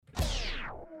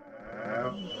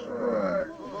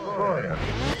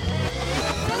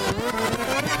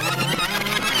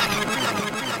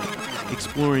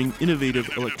exploring innovative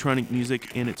electronic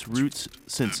music and its roots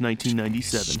since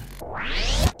 1997.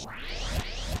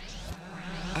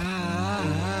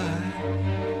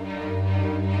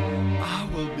 I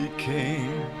will be king,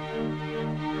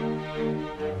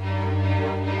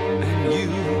 and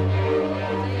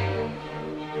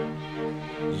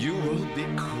you will be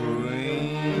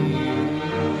queen.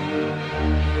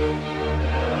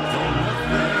 Though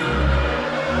nothing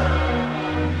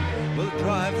will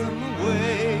drive them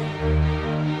away,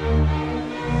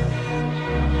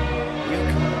 we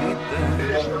can meet them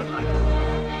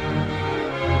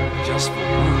just for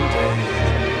one day.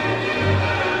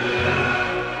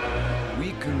 We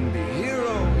can be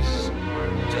heroes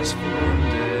just for one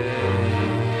day.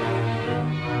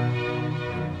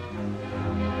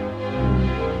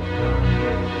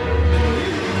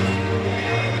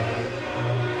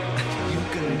 You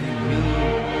can be me.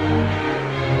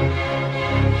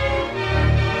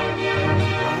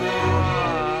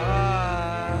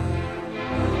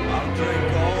 I'll drink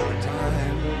all the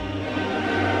time,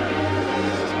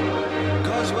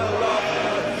 'cause we're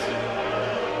lovers,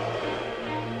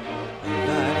 and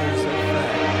that is a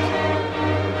fact.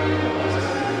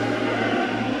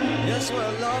 Yes,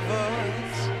 we're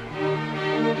lovers.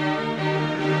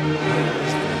 That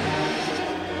is that.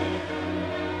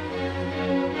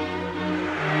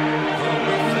 For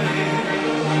nothing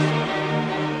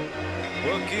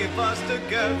will keep us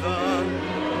together.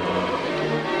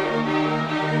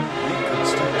 We can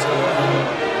still time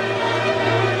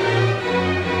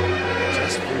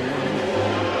just for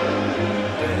one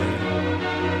day.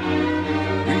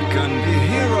 We can be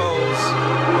heroes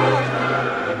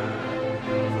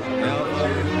forever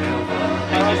and ever.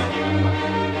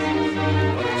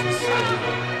 What you say?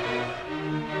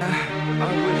 I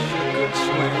wish you could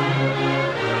swim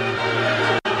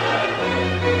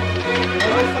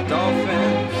like the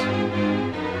dolphins,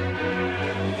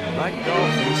 like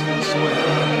dolphins can swim.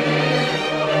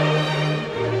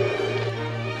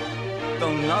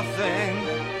 Though nothing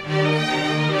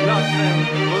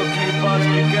will keep us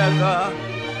together.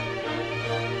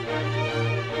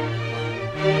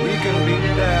 We can beat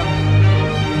them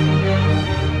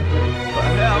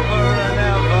forever and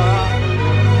ever.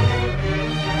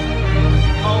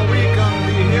 Oh, we can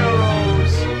be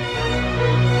heroes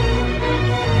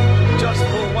just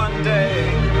for one day.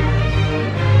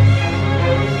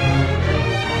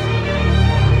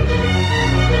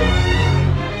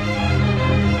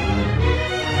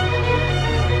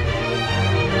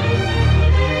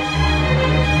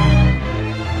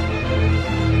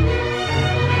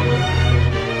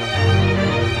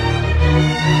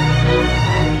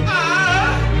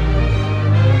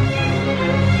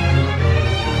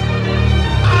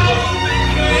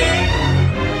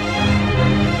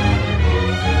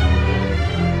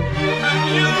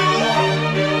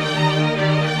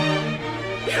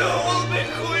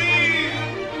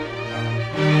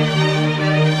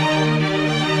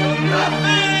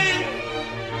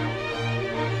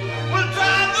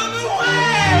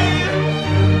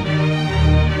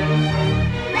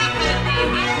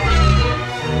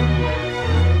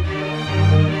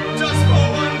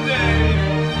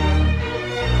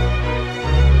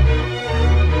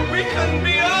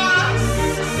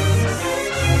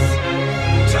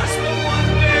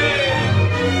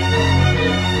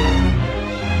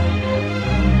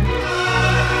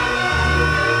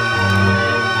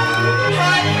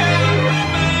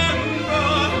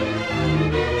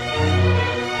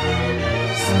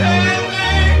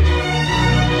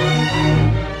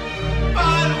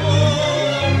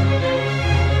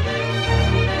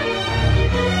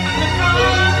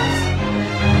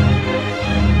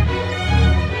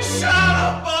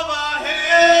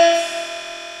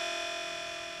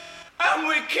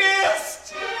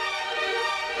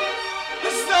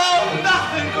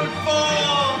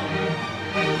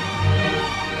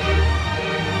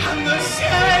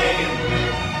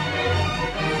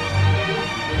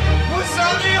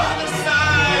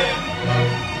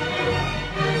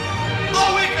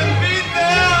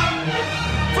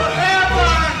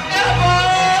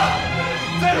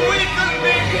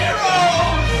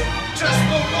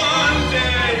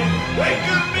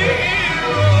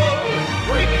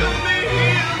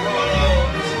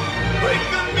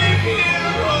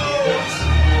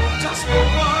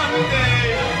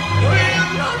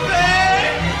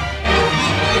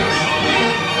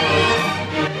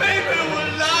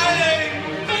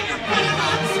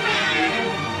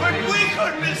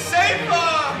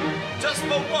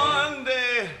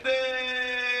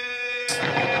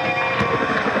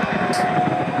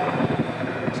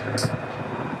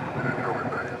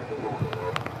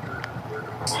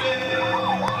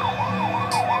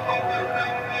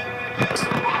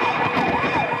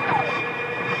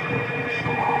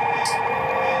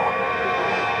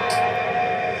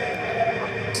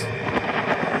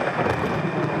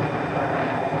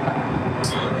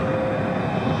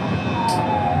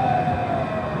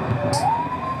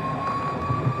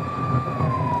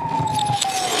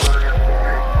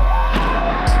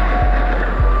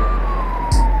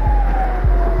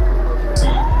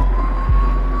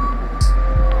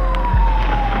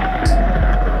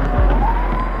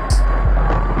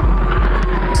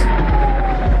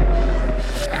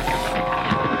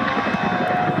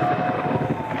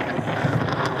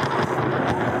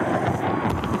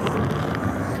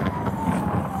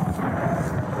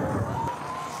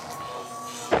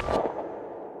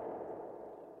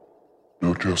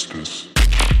 justice.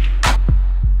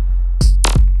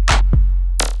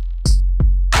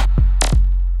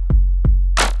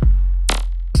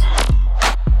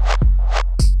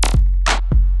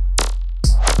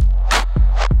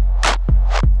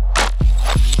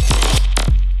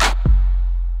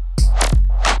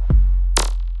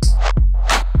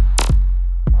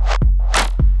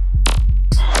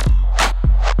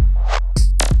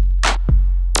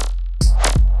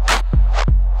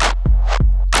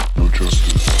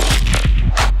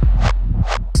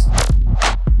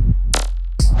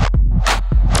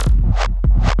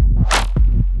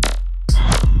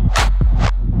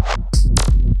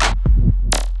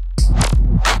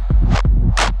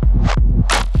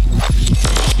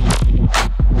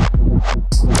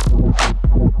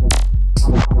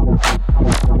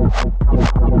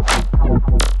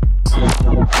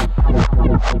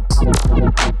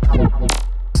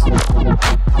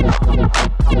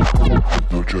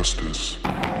 No justice.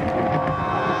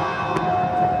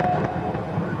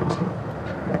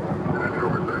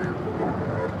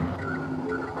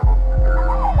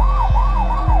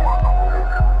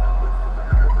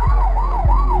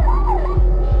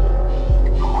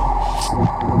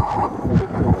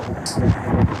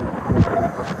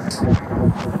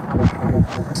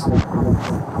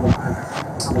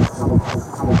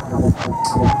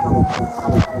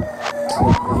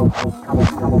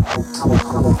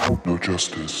 No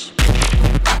justice.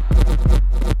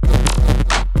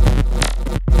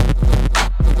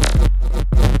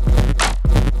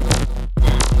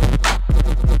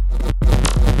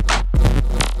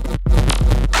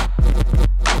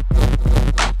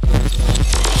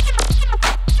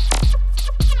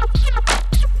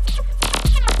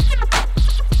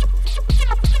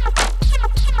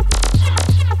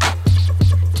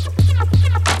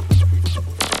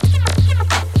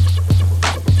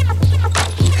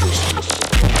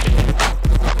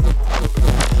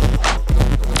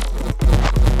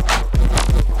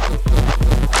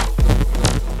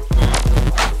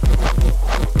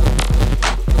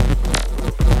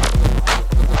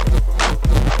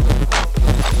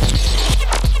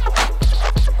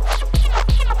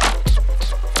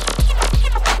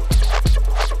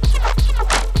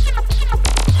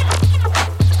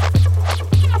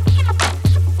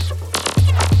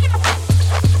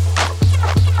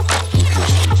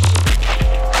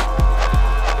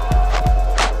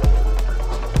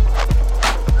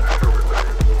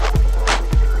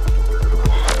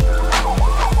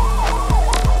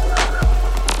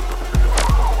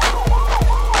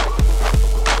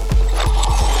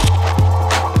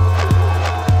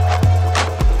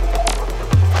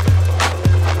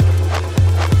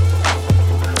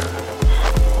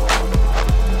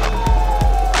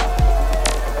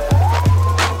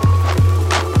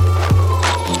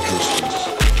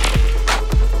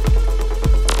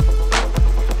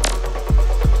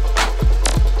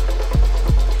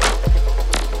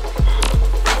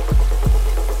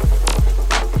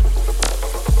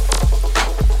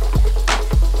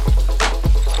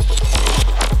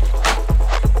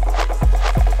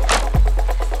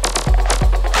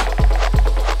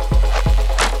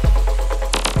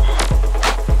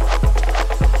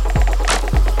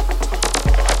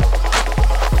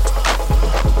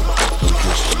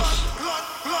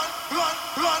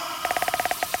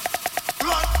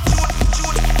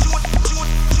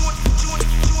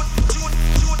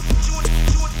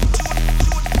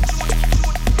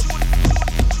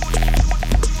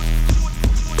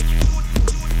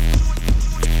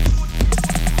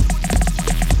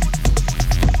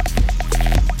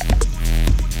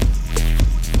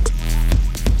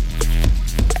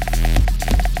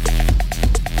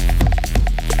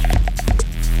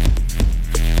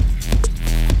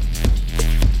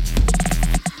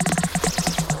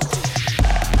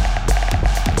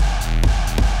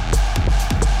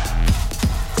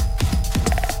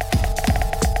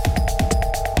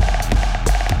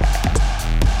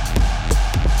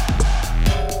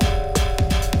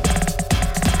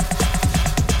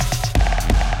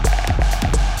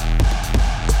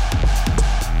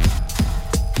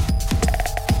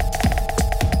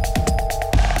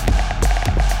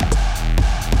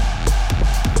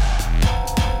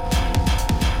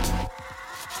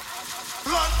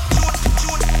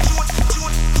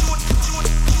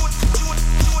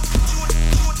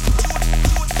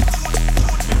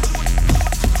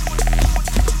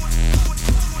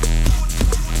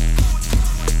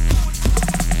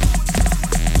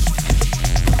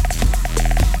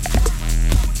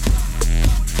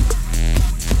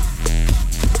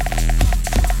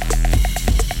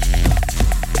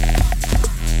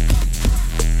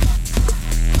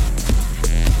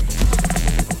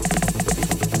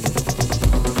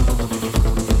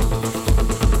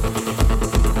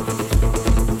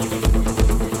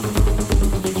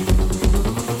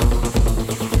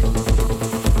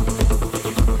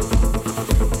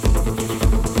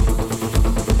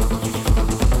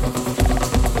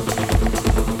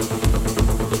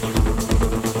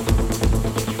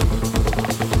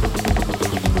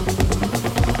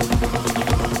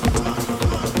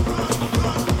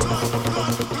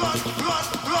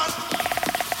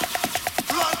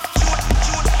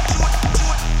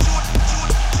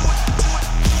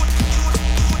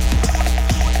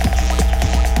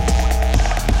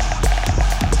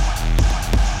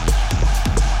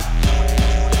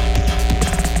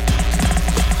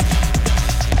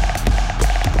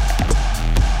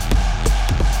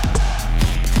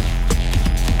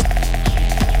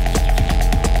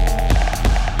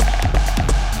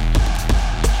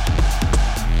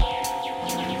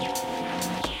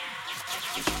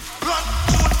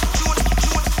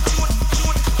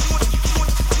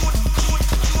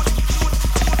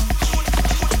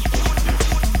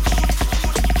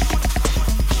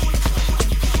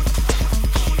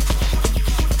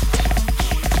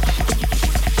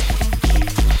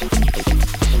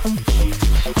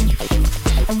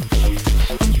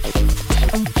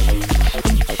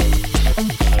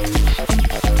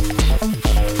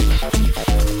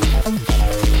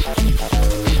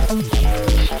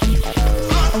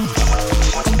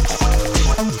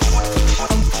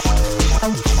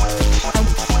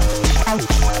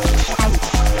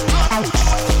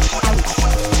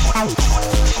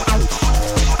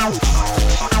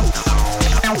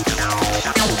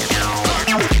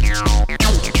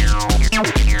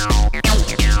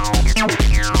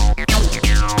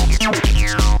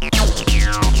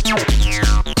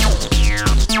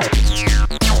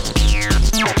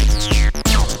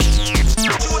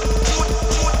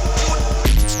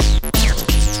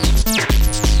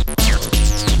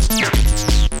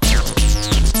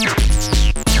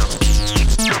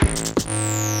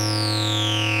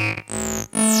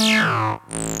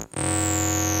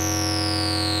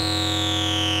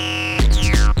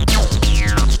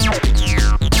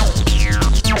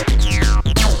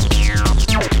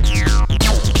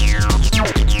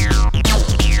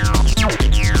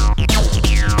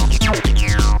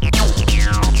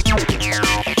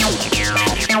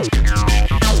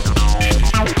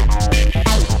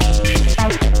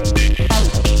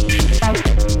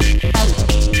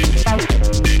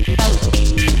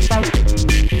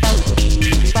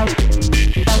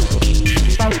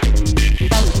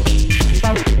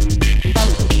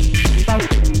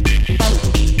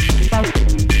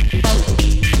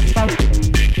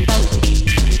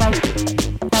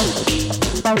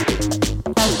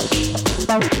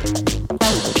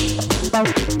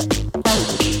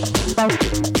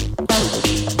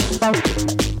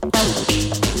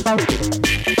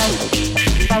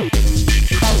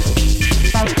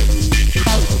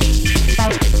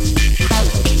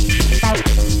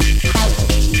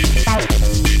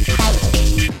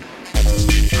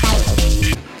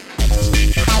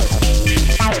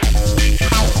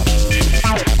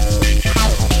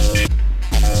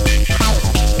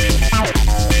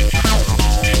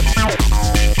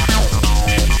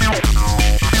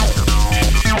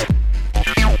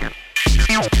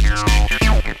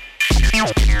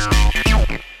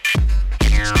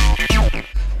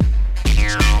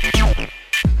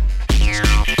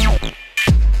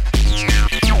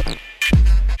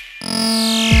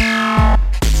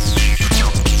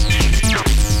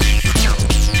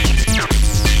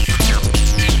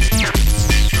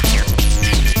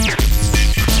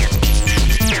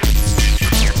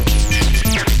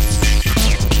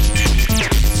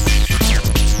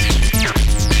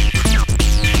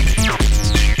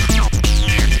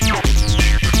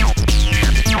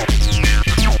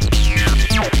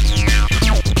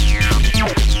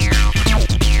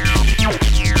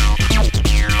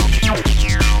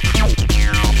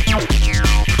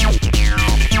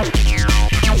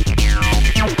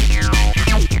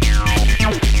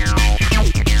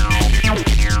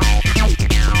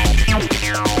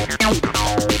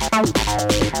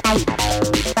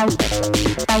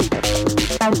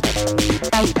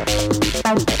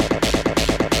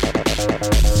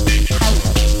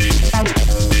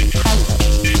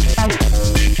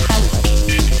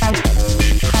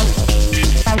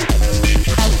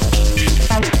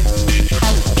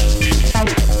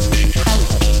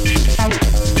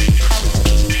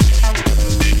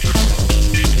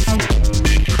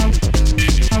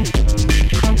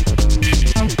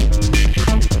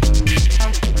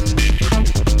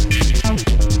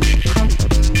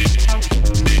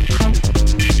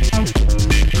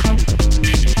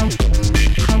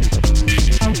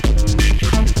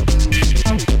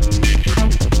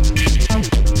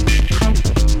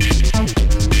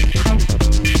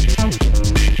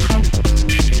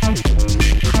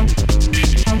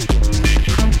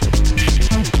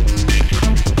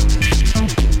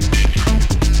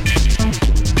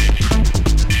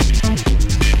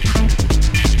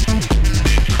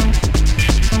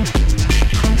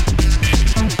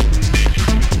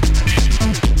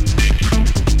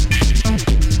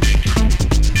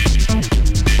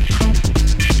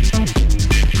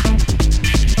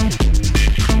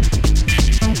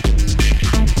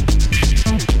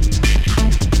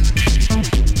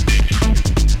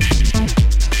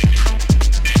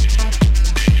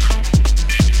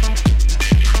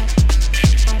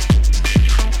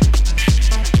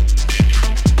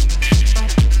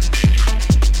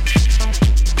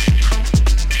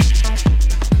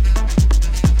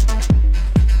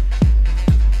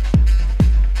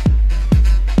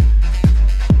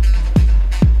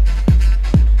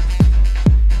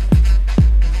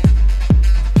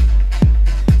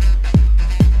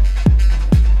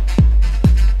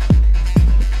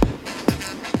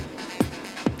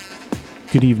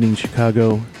 Good evening,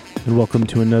 Chicago, and welcome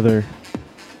to another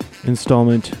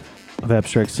installment of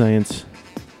Abstract Science.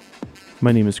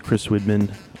 My name is Chris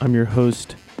Widman. I'm your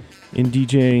host and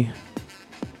DJ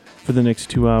for the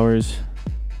next 2 hours.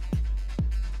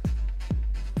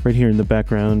 Right here in the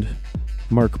background,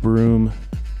 Mark Broom.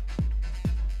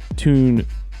 Tune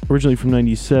originally from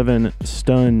 97,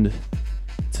 Stunned.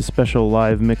 It's a special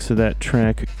live mix of that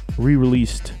track,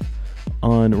 re-released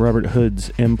on Robert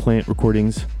Hood's M-Plant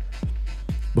recordings.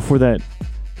 Before that,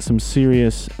 some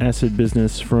serious acid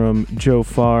business from Joe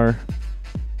Farr,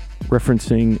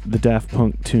 referencing the Daft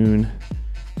Punk tune.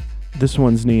 This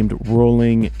one's named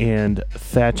Rolling and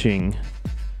Thatching,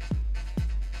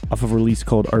 off of a release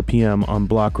called RPM on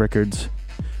Block Records.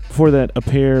 Before that, a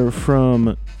pair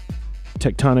from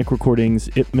Tectonic Recordings,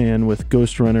 Ip Man with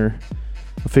Ghost Runner,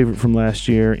 a favorite from last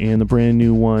year, and the brand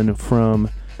new one from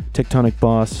Tectonic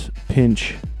Boss,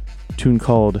 Pinch, a tune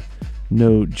called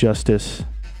No Justice.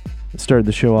 It started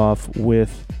the show off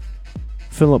with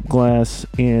Philip Glass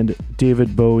and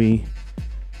David Bowie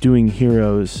doing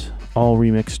Heroes, all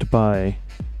remixed by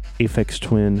Aphex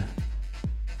Twin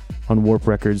on Warp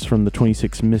Records from the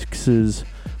 26 mixes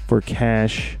for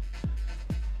Cash.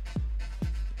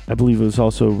 I believe it was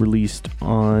also released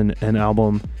on an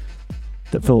album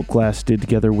that Philip Glass did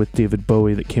together with David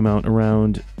Bowie that came out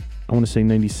around, I want to say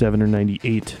 97 or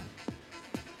 98,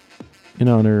 in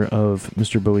honor of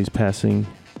Mr. Bowie's passing.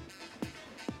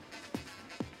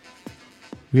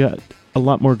 We got a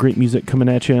lot more great music coming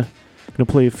at you. Gonna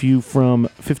play a few from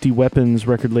 50 Weapons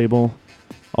record label.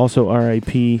 Also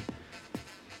R.I.P.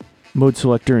 Mode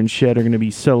Selector and Shed are gonna be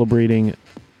celebrating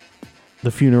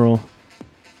the funeral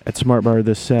at Smart Bar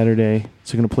this Saturday.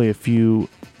 So gonna play a few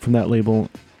from that label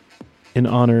in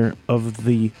honor of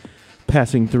the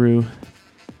passing through.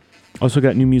 Also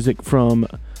got new music from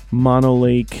Mono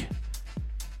Lake,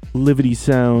 Livity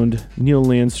Sound, Neil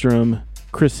Landstrom,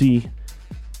 Chrissy.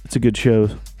 It's a good show.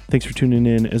 Thanks for tuning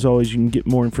in. As always, you can get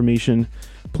more information,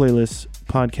 playlists,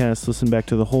 podcasts, listen back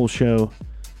to the whole show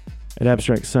at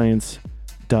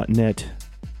abstractscience.net.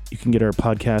 You can get our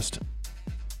podcast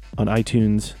on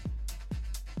iTunes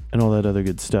and all that other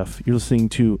good stuff. You're listening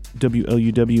to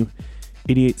WLUW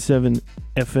 88.7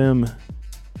 FM.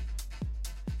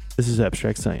 This is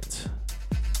Abstract Science.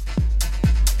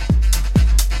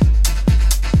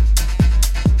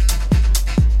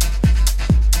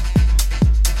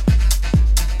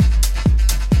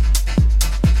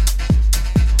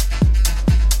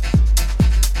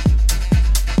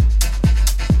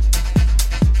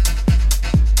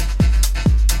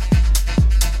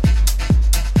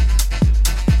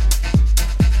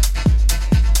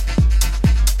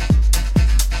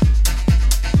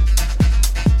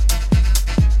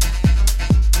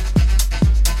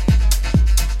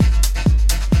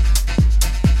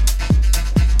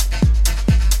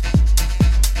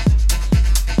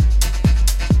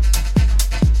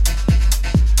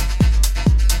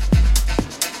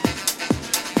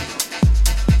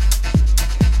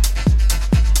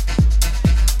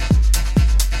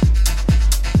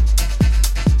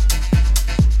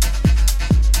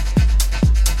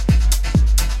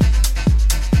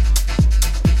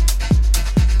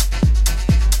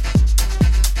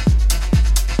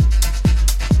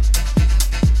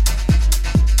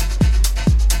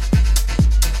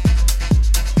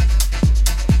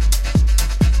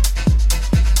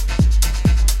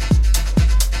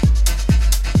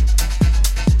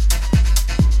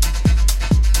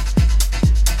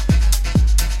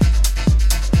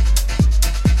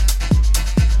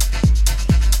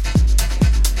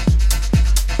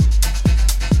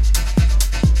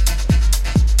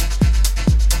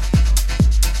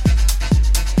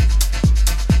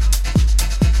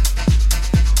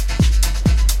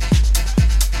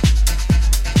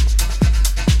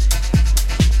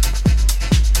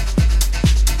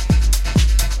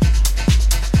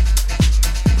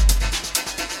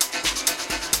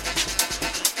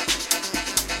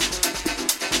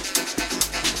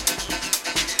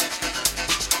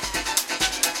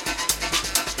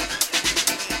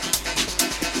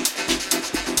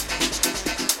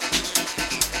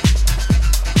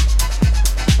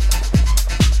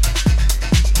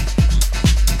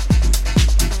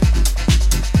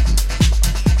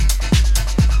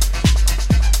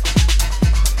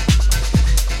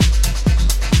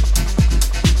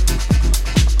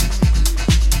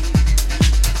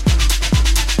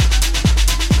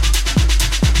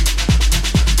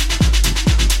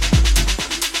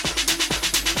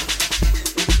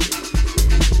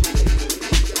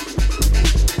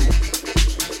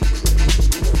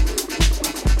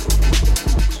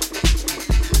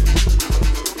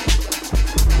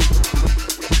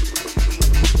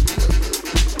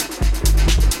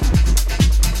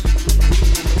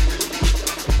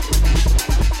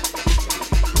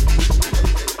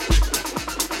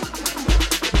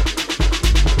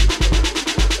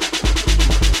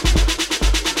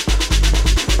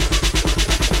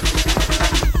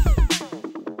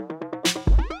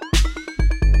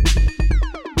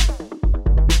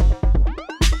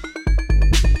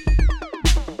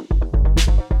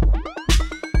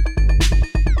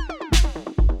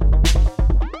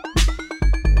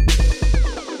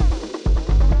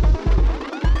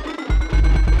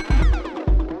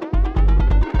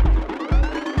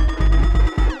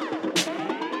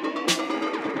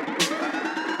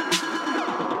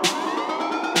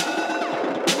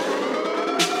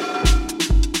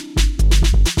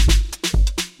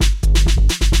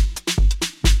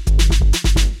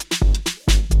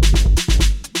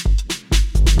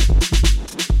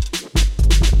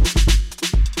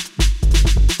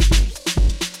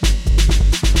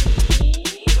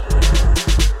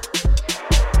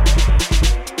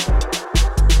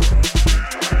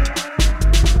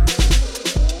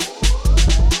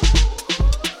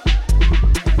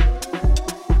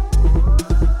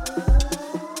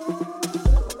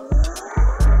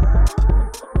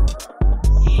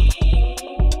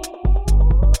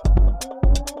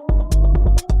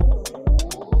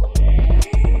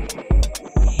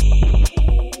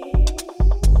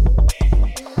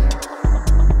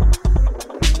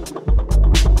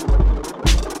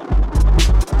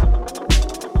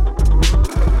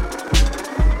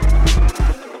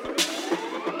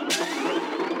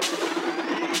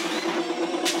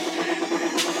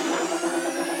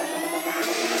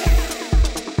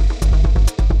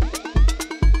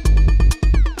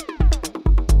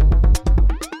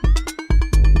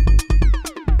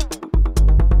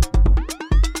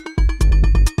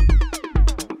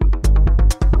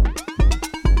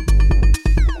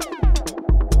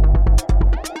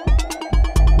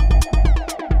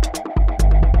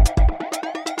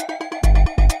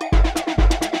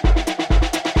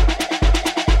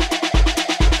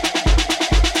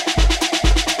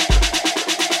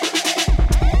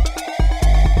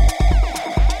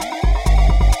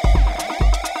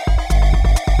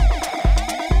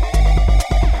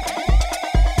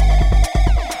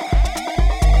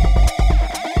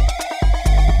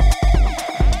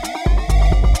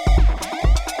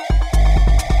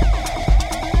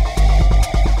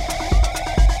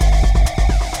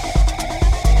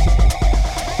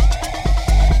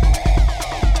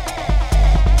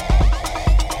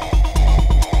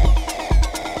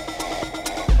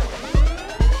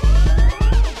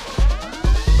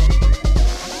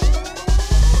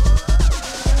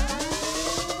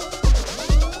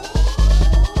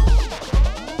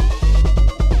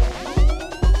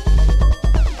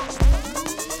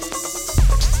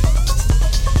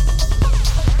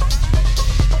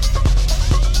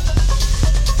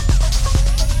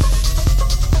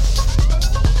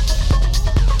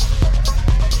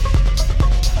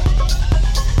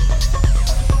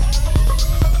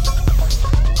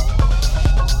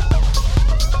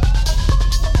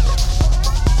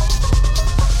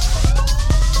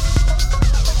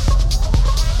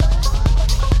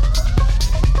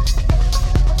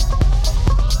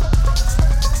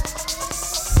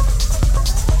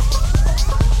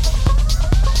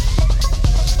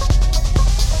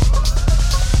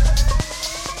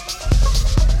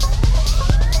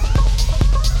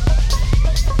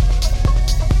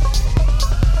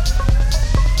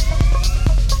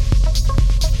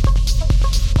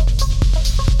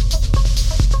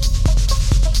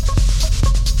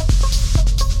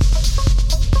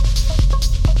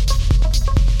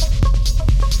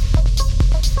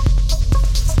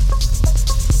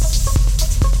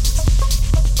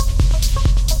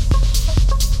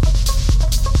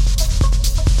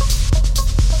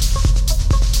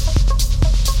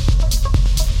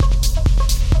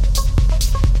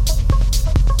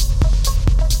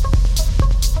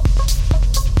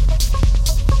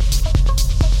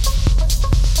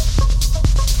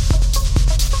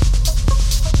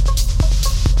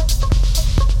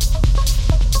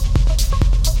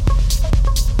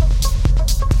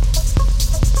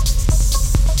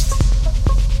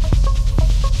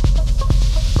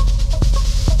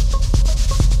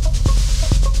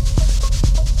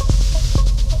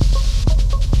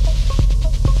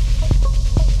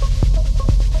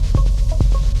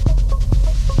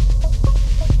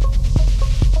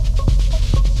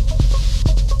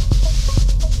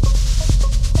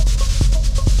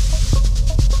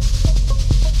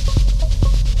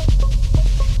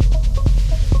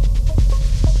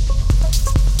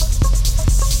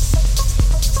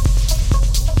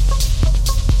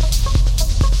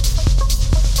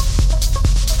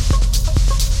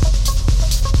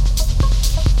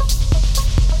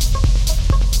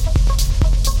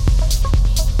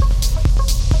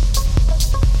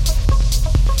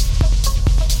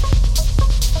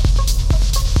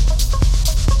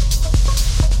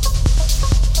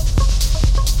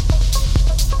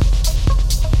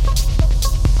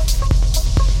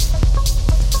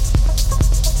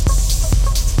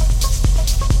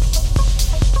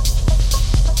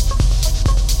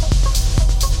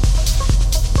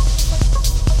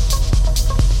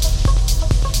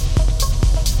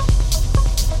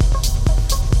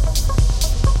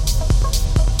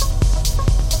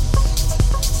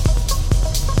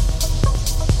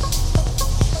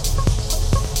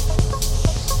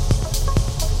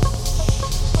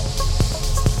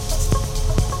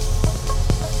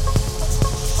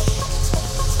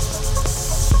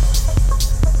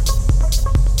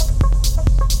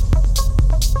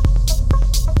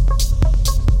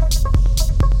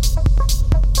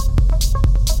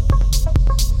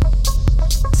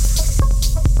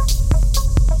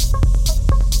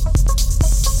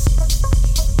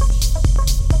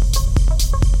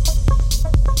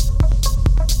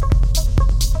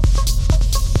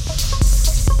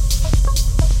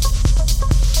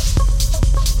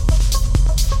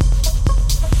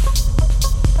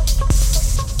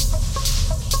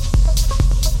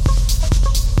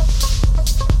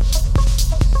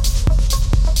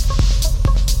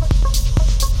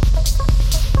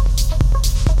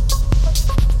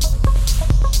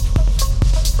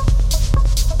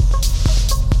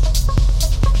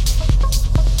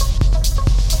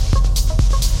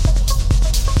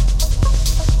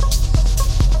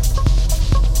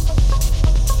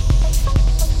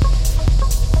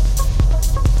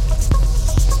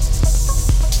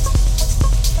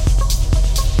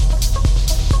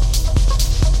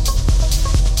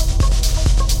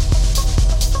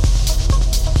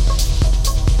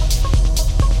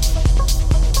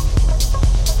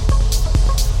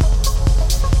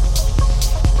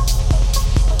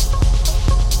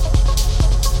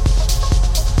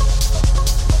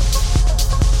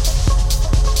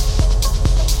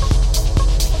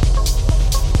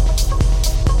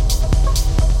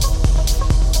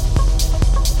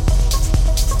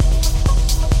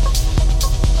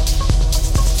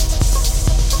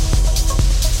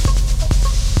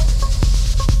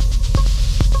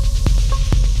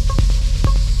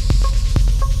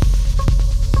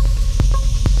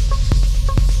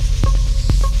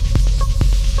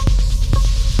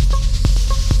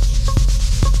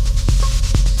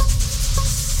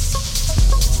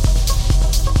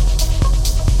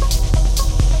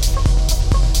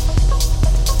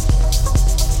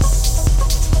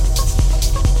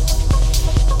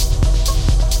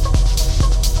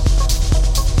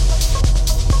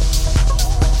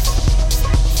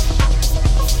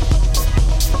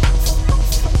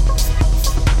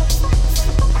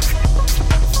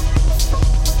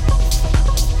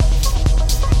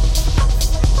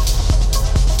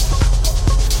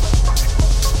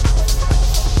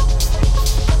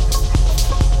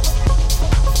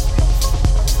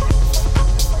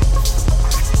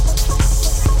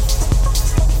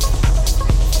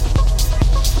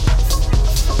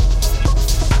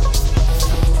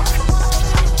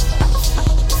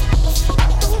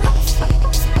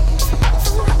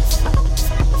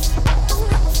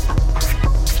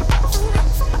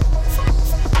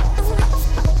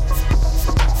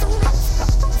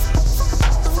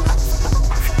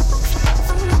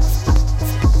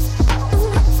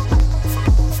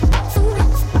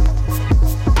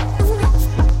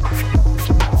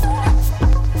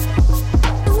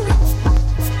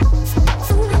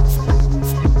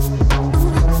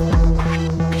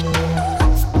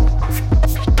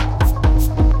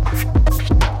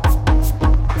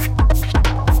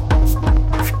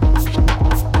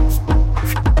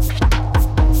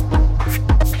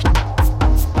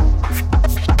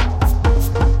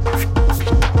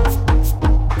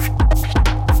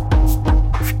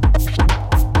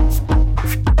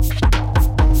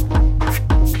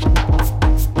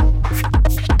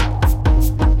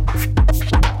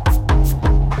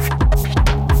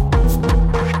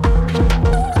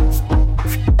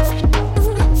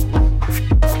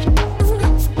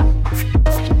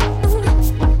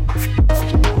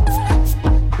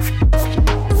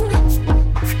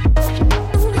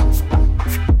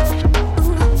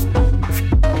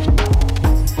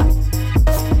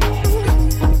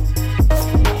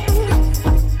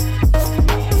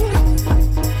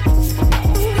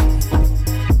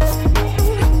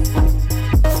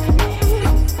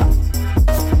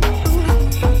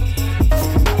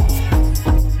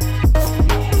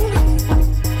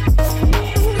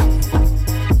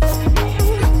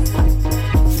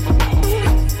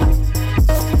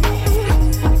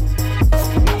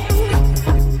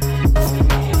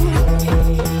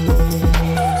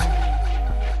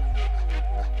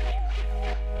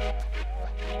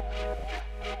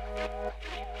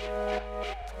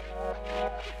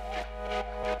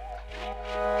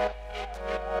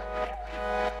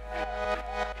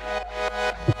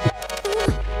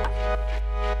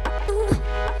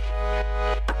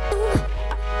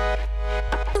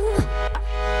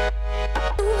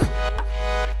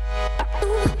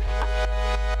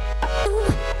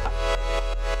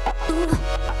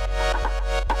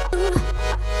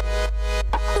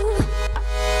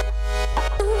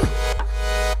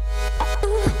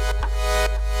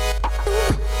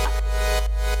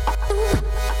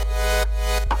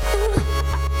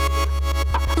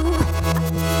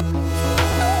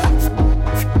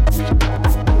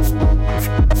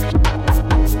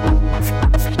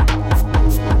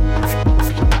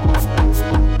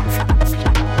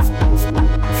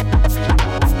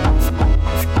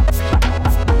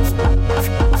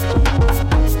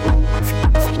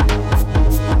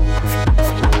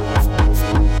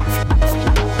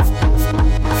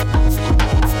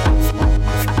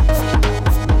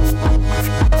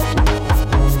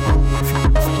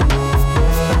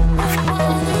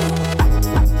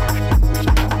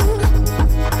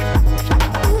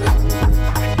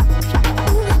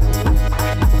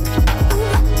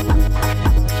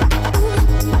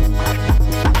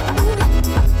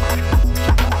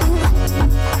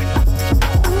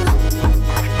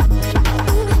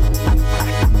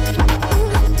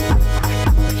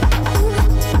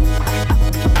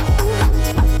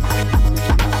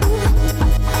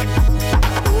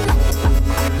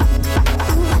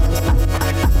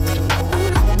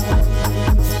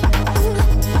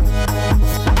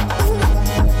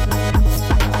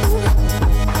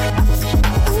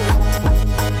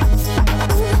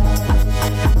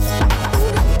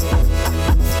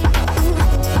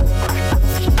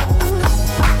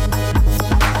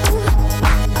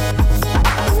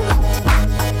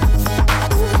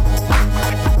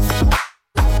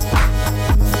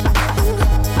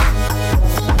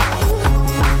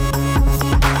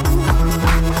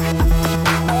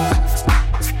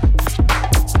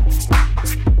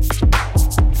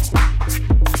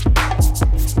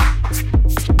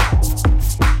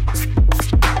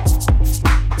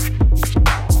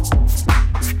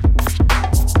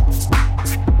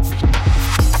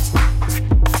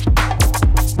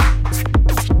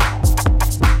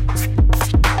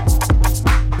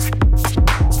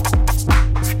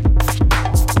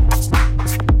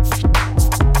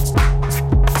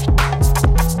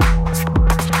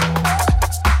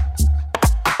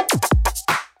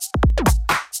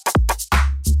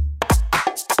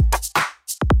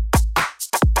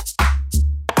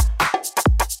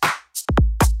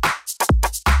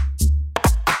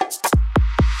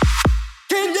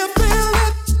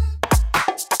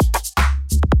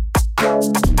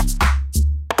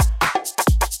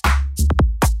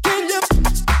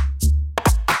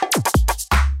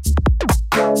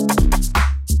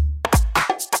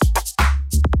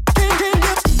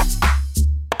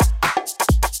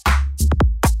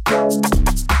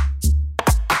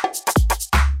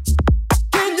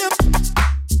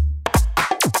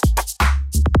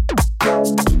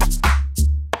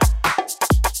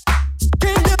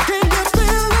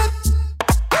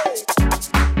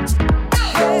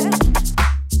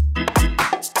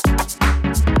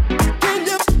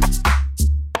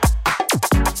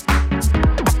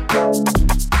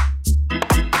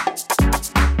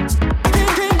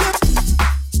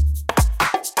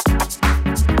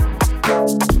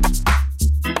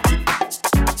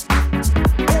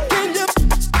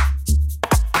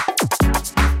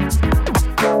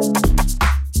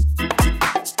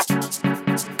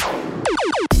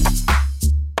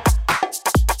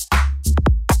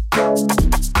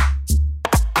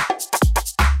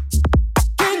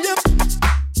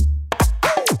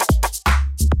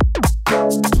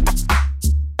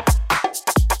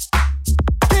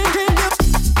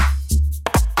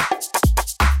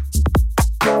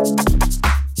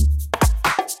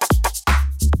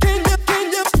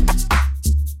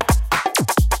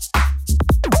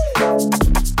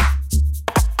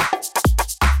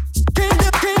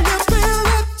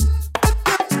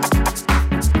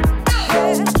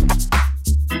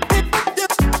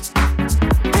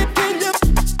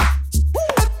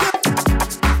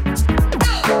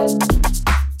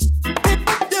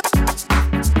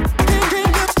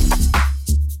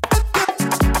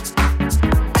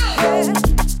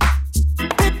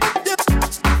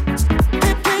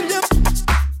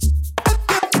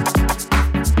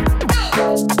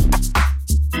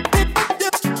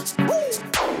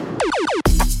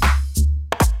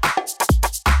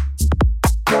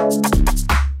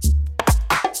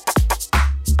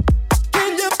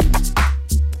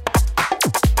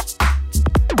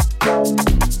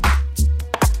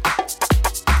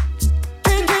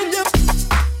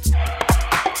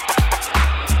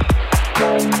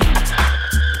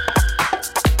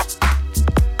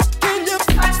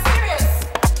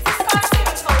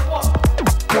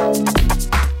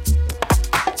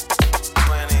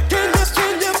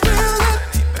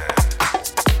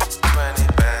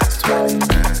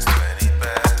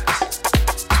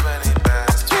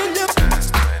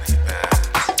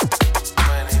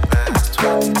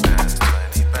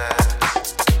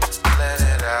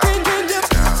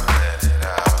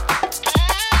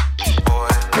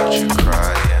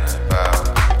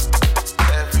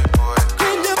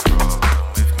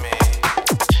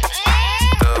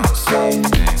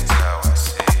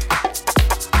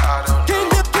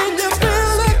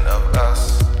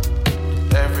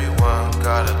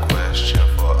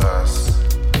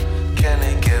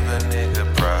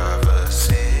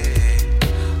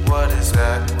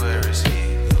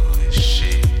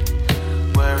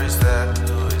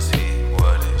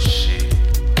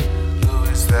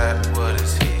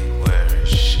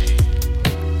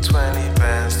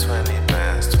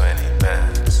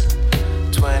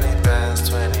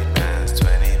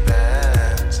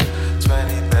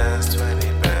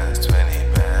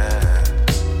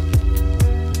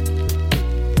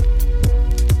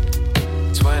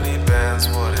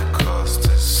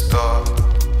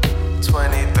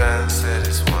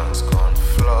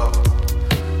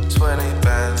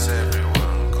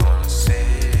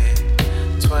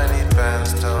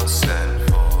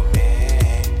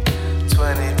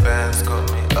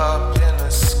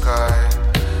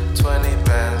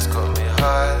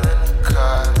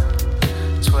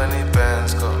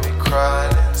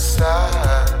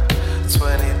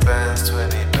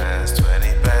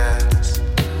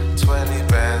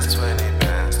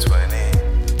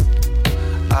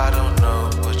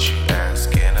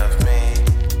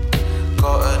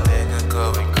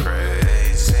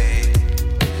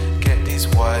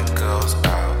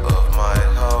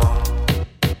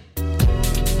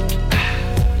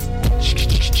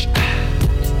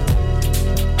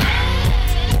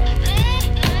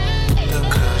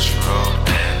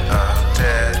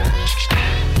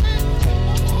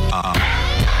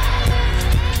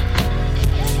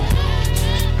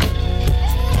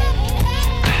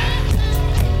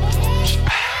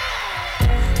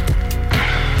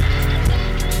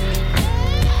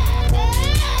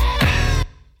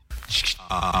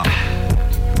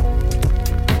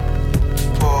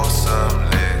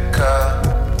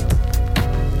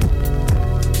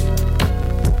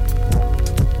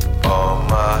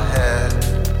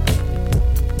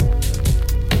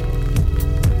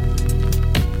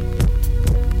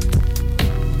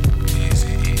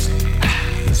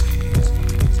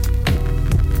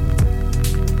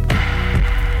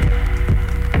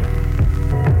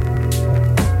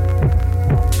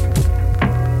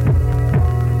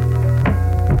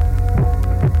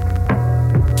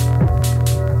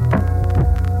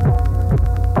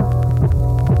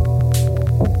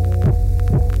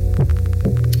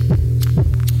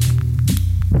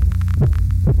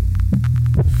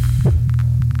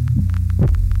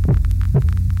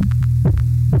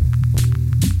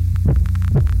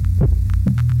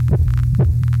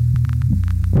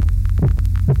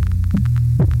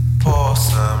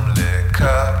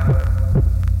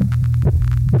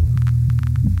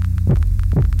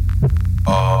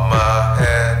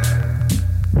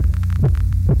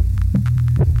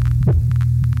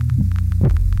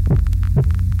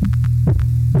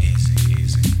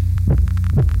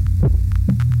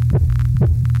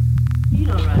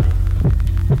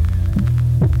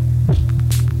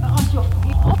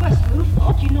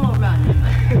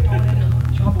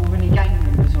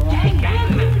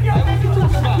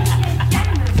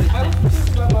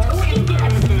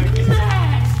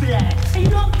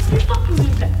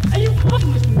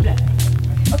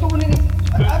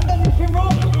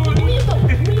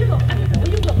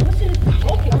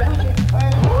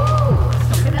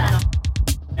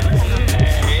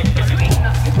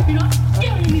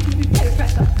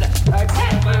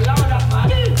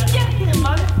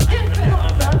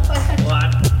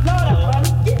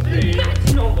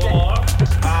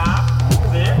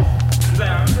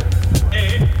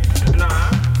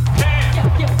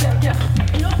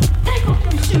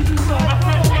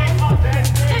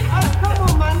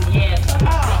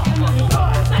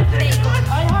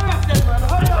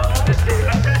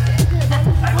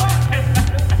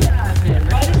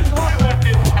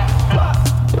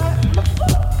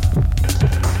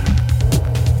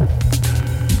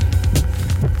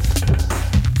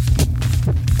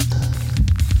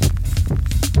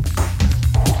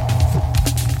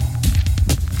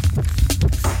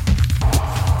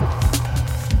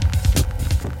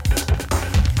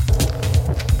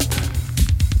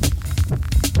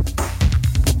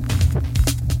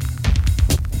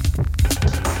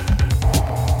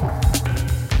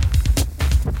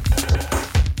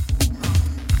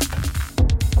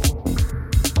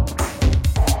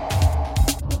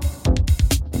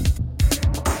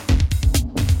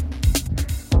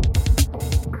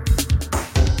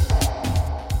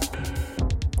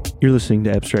 You're listening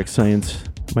to Abstract Science.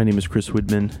 My name is Chris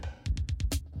Woodman.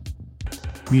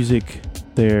 Music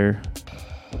there,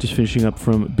 just finishing up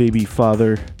from Baby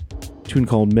Father, a tune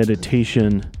called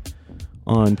Meditation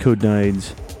on Code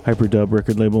Nide's Hyperdub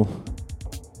record label.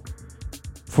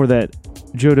 For that,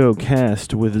 Jodo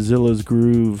Cast with Zilla's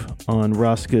Groove on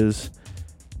Raska's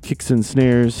Kicks and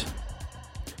Snares.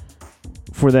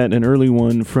 For that, an early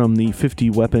one from the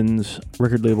 50 Weapons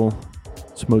record label,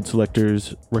 it's Mode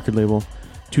Selector's record label,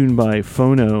 tuned by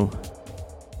Phono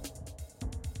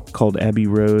called Abbey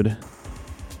Road.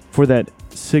 For that,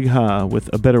 Sigha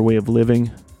with A Better Way of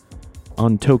Living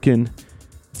on Token.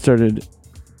 Started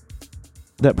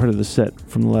that part of the set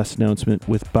from the last announcement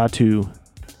with Batu,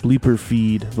 Bleeper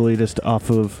Feed, the latest off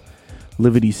of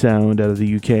Livity Sound out of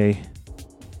the UK.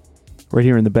 Right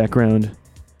here in the background,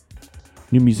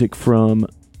 new music from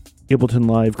Ableton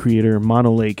Live creator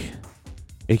Monolake,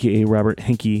 aka Robert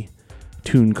Henke,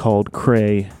 tune called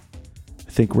Cray,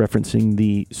 I think referencing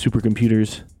the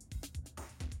supercomputers.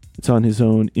 It's on his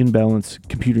own Imbalance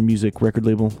Computer Music record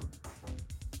label.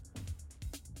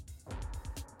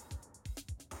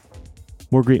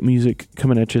 More great music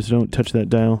coming at you, so don't touch that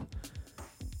dial.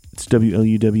 It's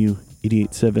WLUW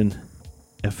 88.7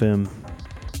 FM.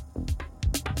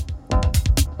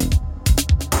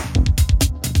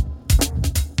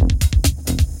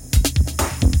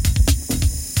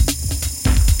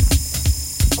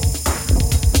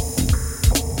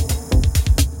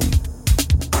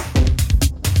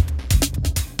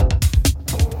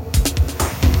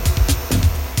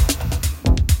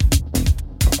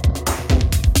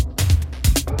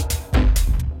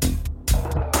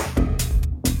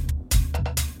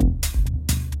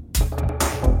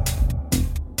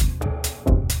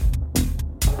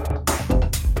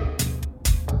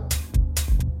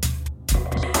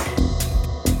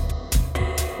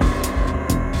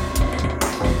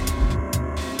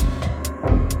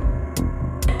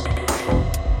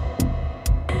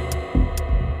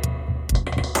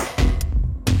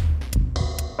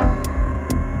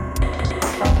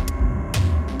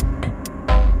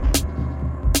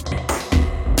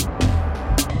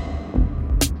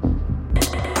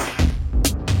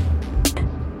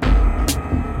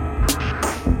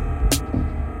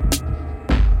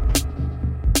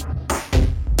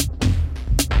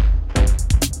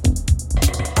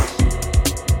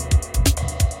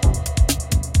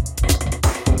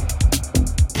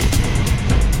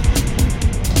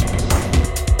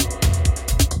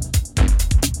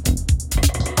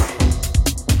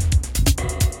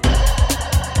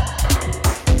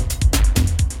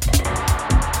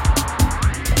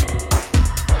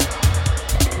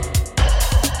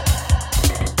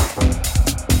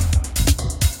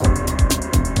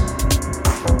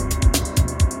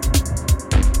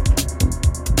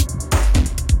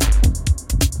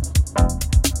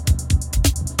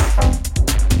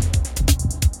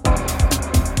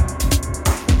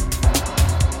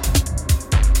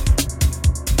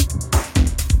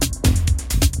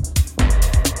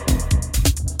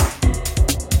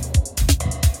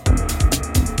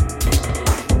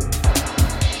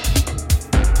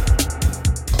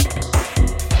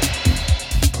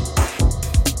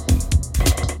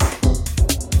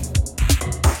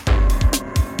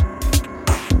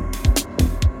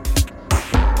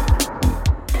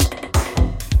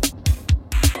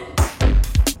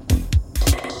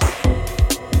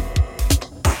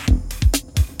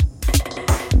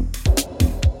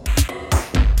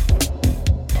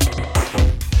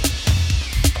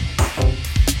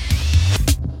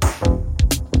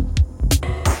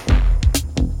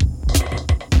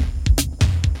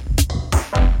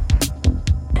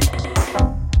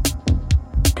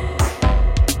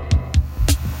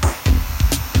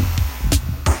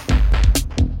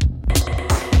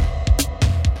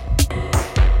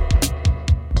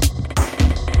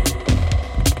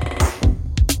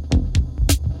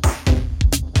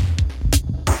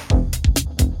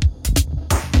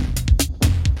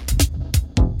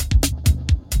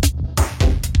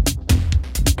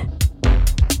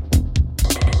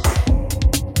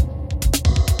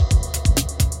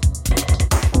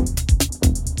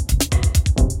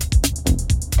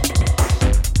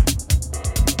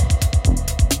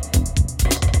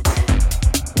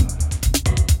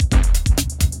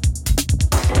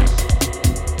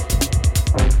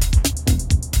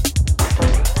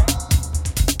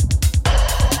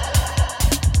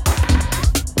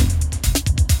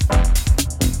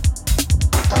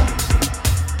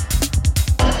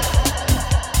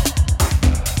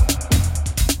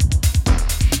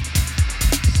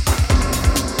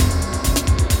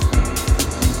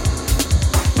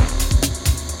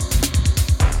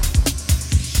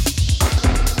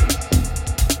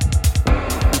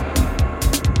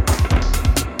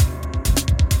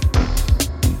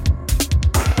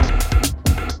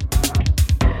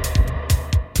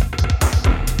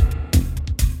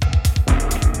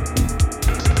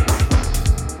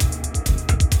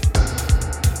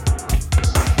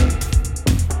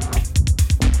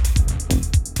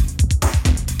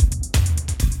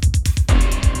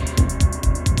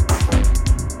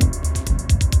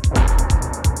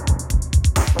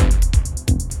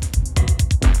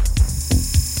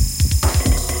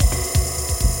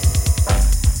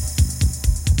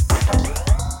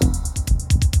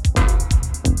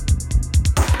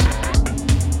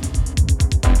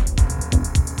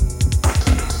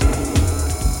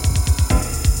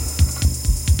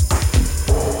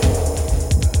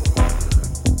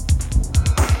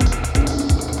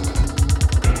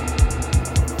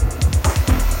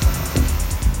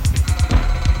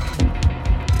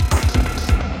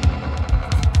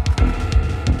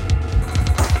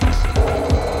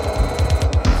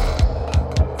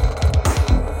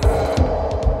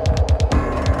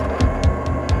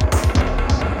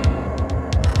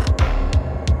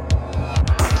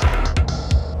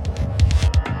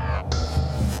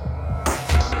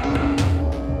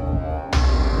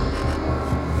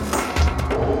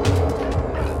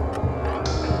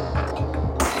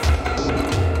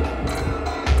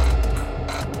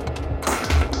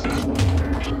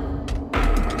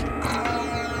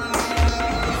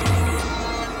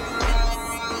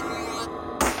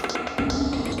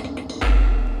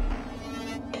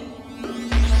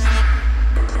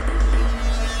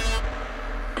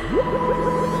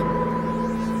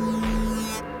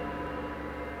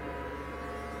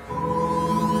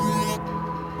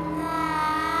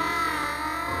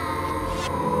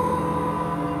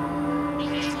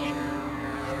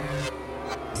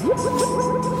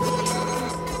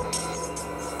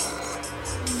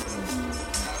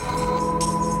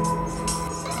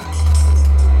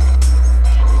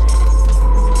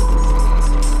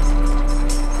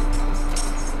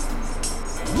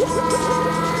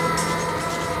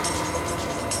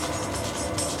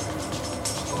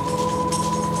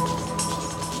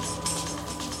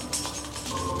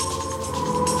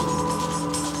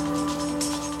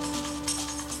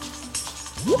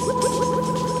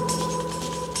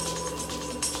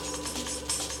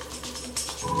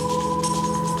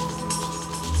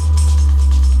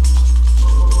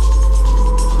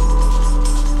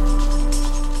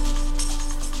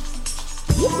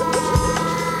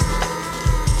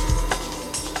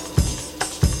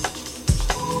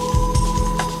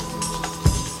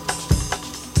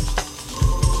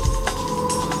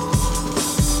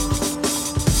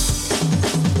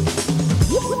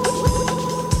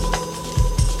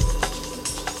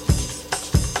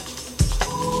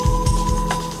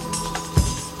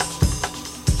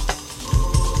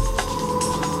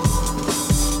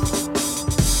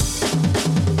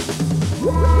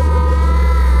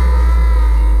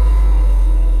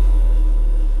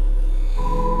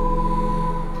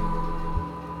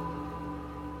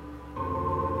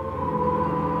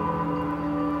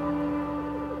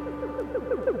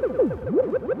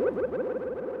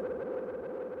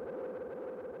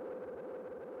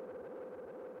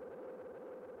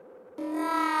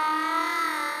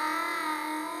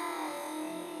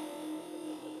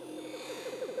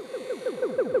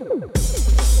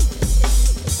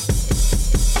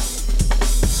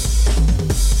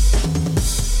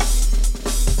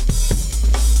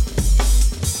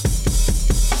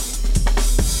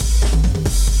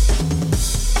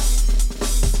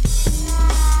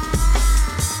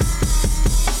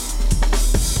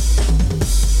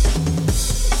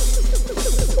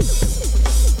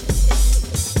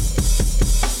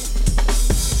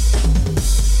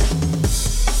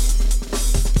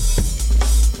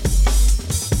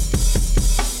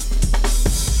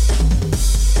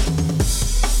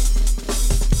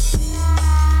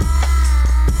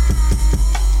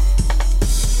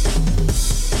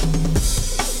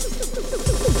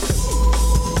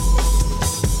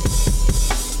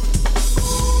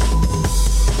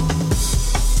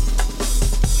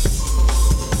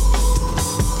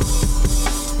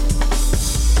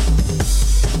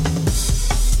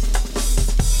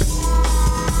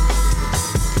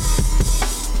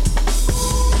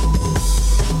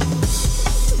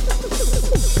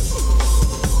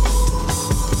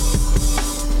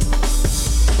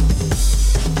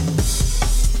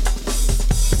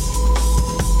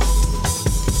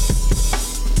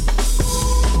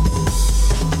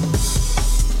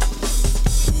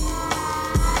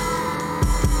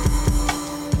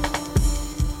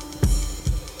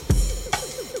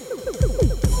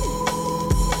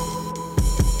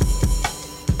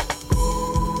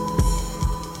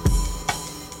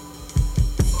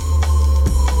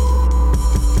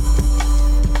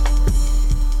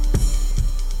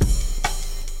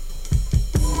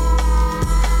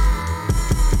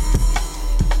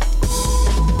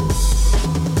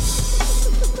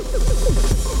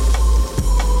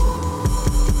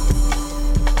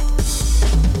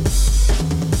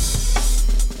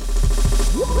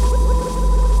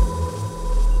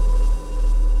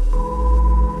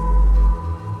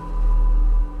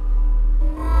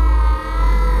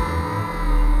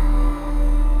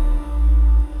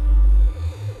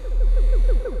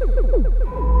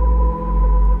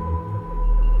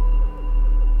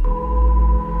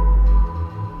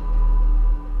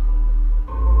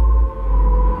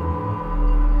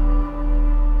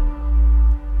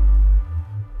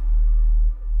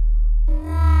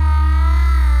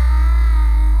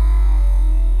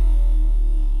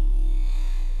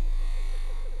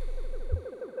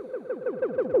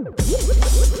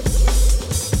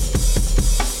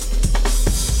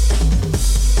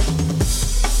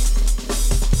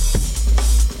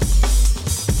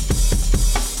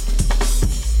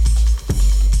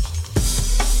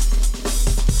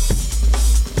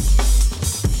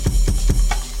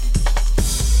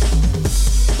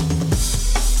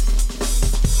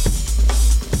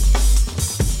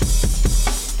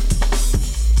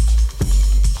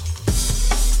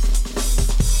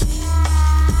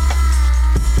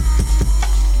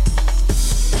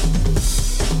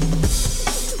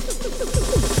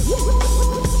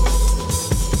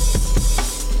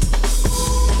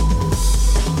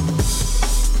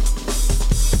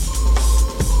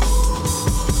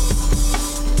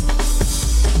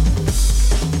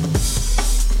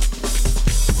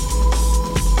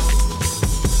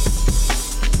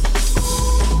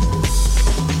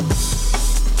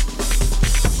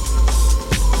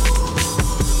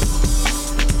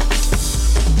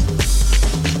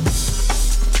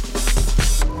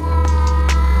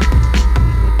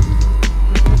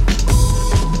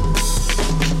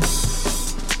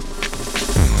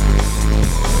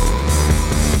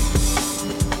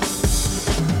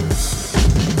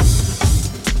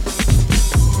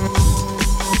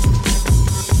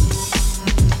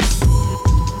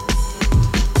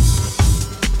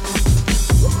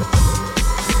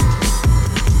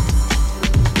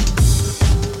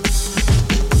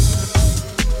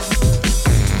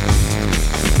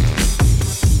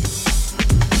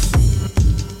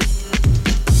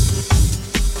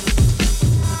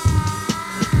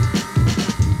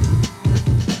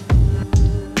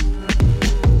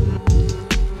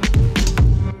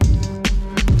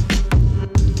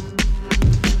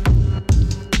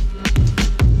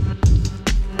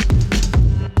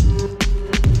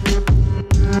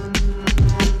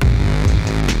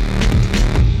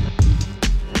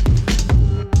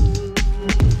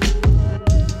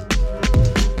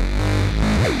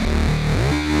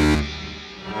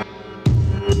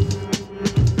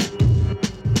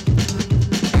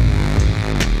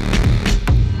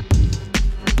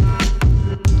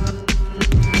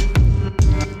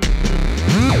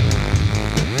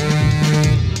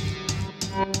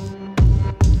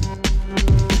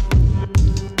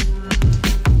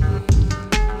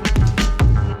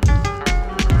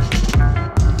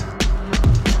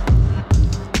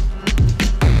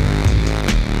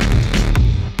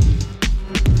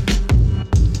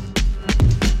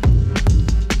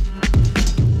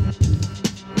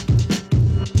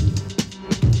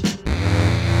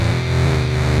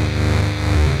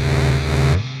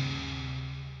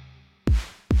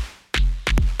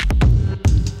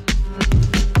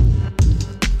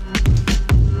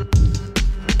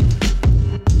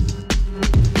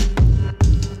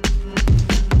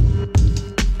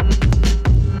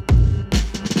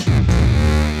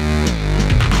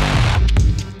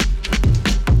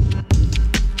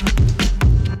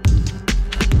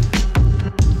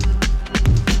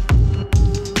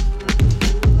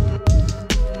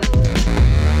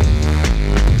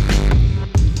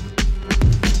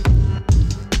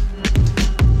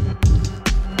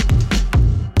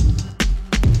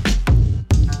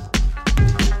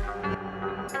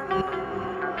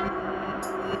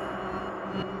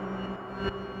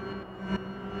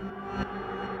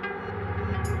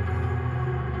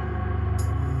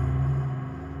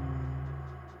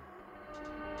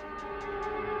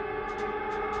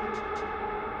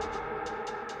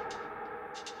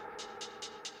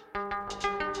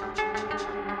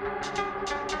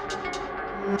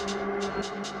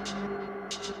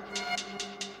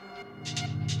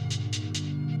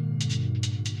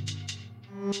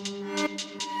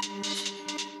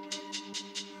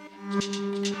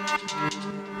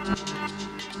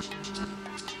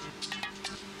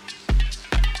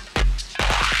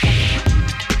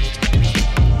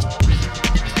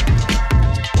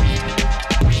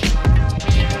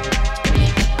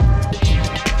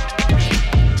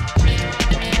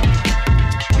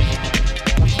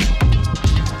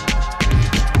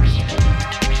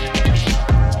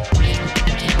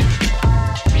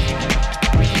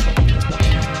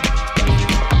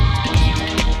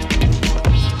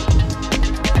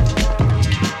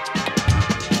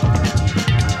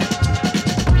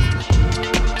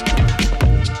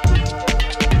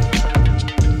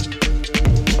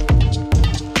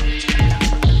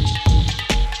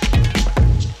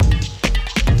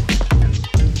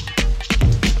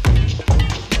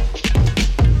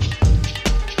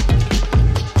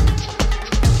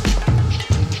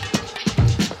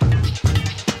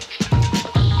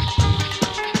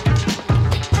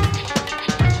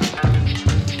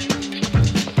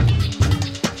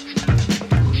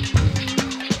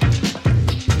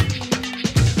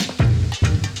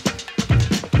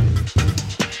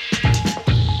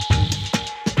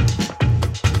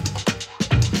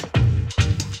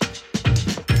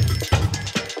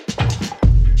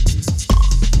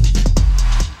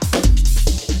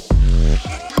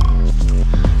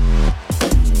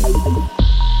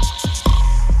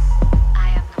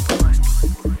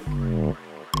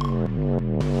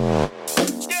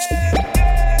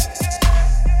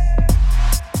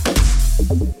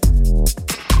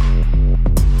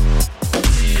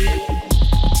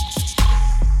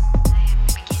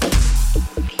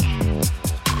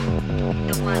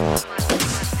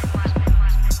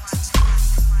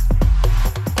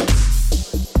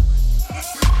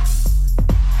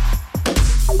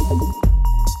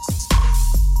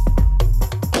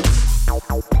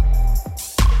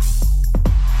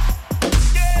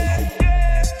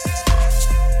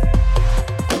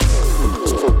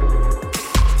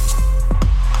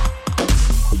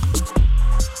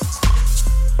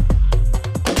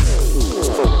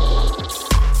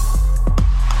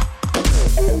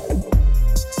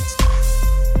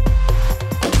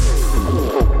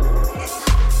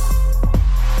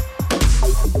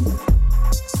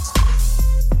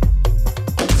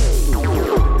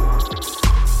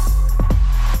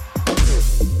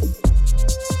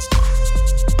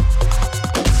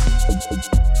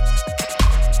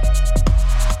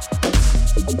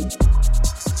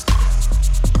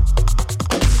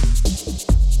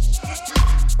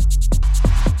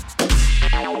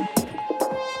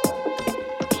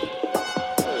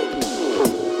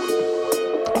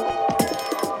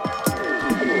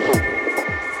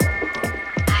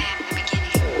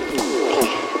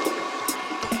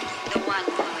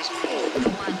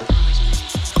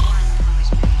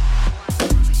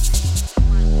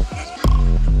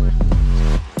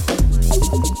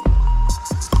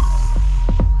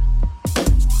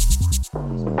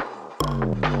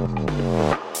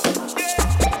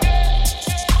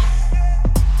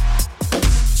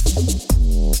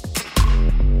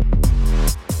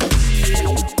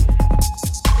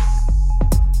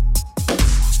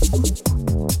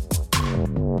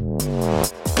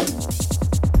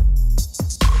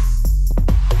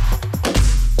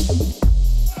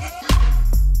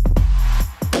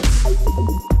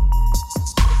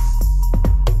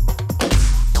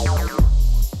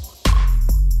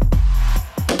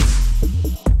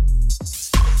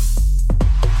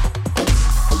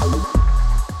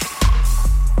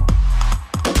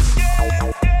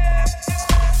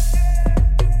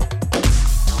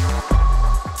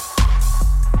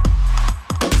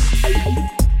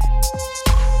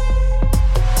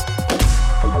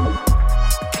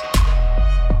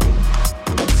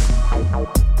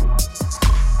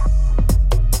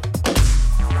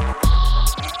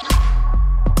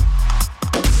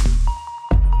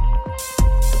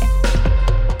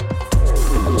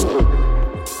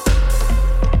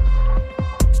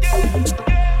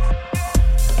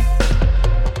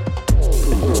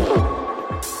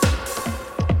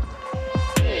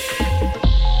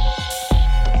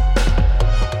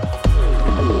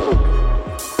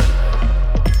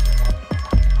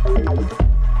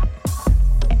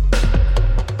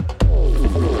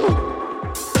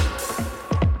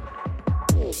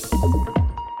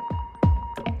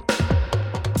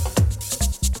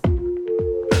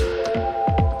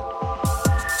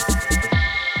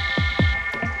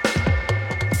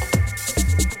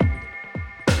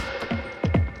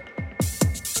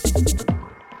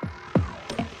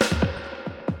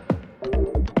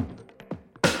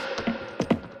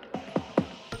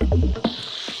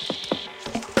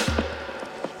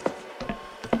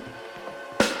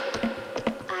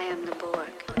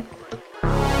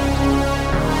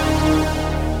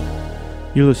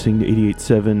 You're listening to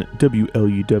 88.7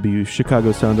 WLUW,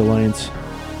 Chicago Sound Alliance,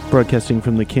 broadcasting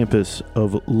from the campus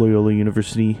of Loyola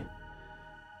University.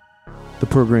 The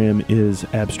program is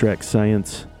Abstract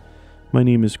Science. My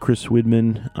name is Chris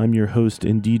Widman. I'm your host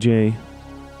and DJ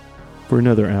for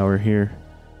another hour here.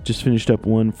 Just finished up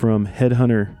one from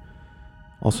Headhunter,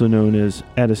 also known as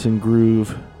Addison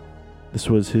Groove. This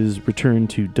was his return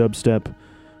to dubstep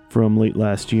from late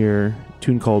last year, a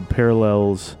tune called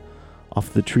Parallels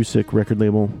off the Trusic record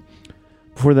label.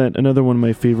 Before that, another one of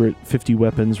my favorite 50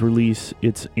 Weapons release,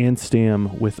 it's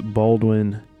Anstam with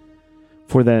Baldwin.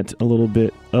 For that, a little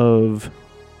bit of,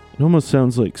 it almost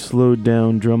sounds like slowed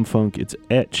down drum funk, it's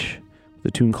Etch,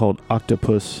 the tune called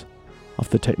Octopus off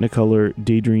the Technicolor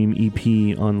Daydream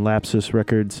EP on Lapsus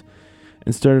Records,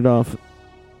 and started off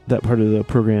that part of the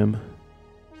program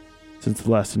since the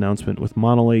last announcement with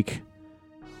Monolake,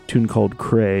 tune called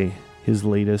Cray, his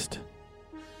latest.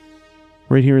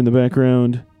 Right here in the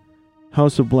background,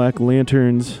 House of Black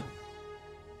Lanterns,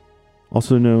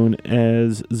 also known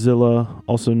as Zilla,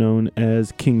 also known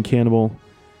as King Cannibal.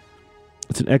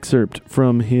 It's an excerpt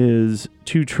from his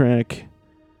 2-track,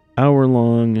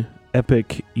 hour-long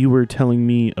epic You Were Telling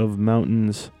Me of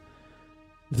Mountains.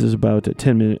 This is about a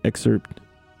 10-minute excerpt,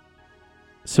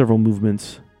 several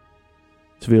movements.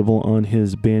 It's available on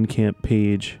his Bandcamp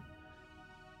page.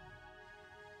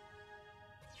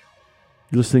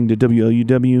 You're listening to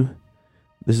WLUW.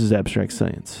 This is Abstract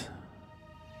Science.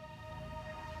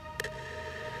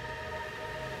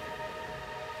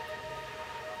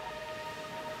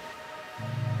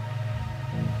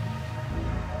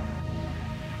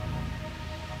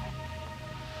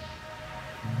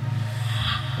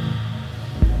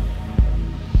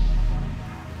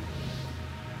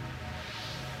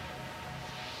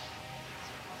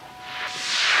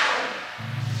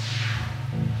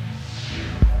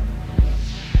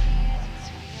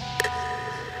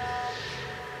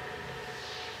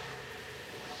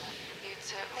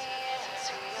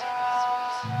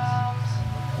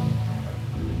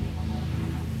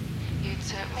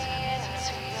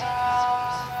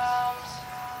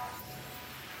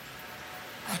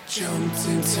 Jumped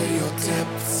into your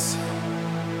depths.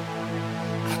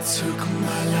 I took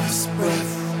my last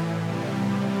breath.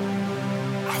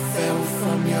 I fell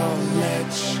from your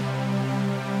ledge.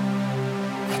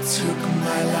 I took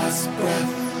my last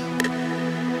breath.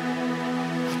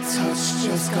 I touched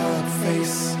your scarred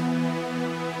face.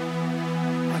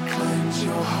 I climbed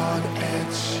your hard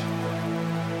edge.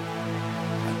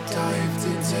 I dived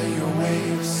into your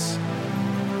waves.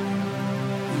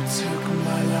 You took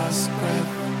my last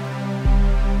breath.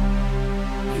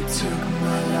 You took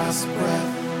my last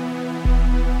breath.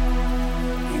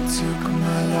 You took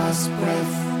my last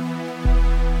breath.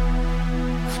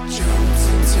 I jumped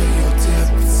into your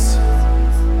depths.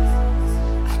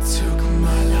 I took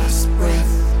my last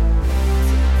breath.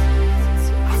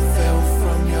 I fell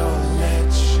from your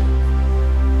ledge.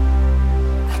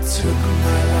 I took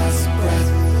my last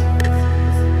breath.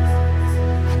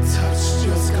 I touched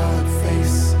your scarred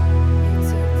face.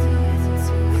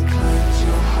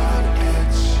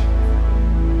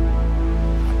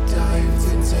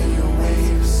 Into your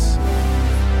waves,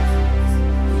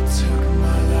 you took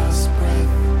my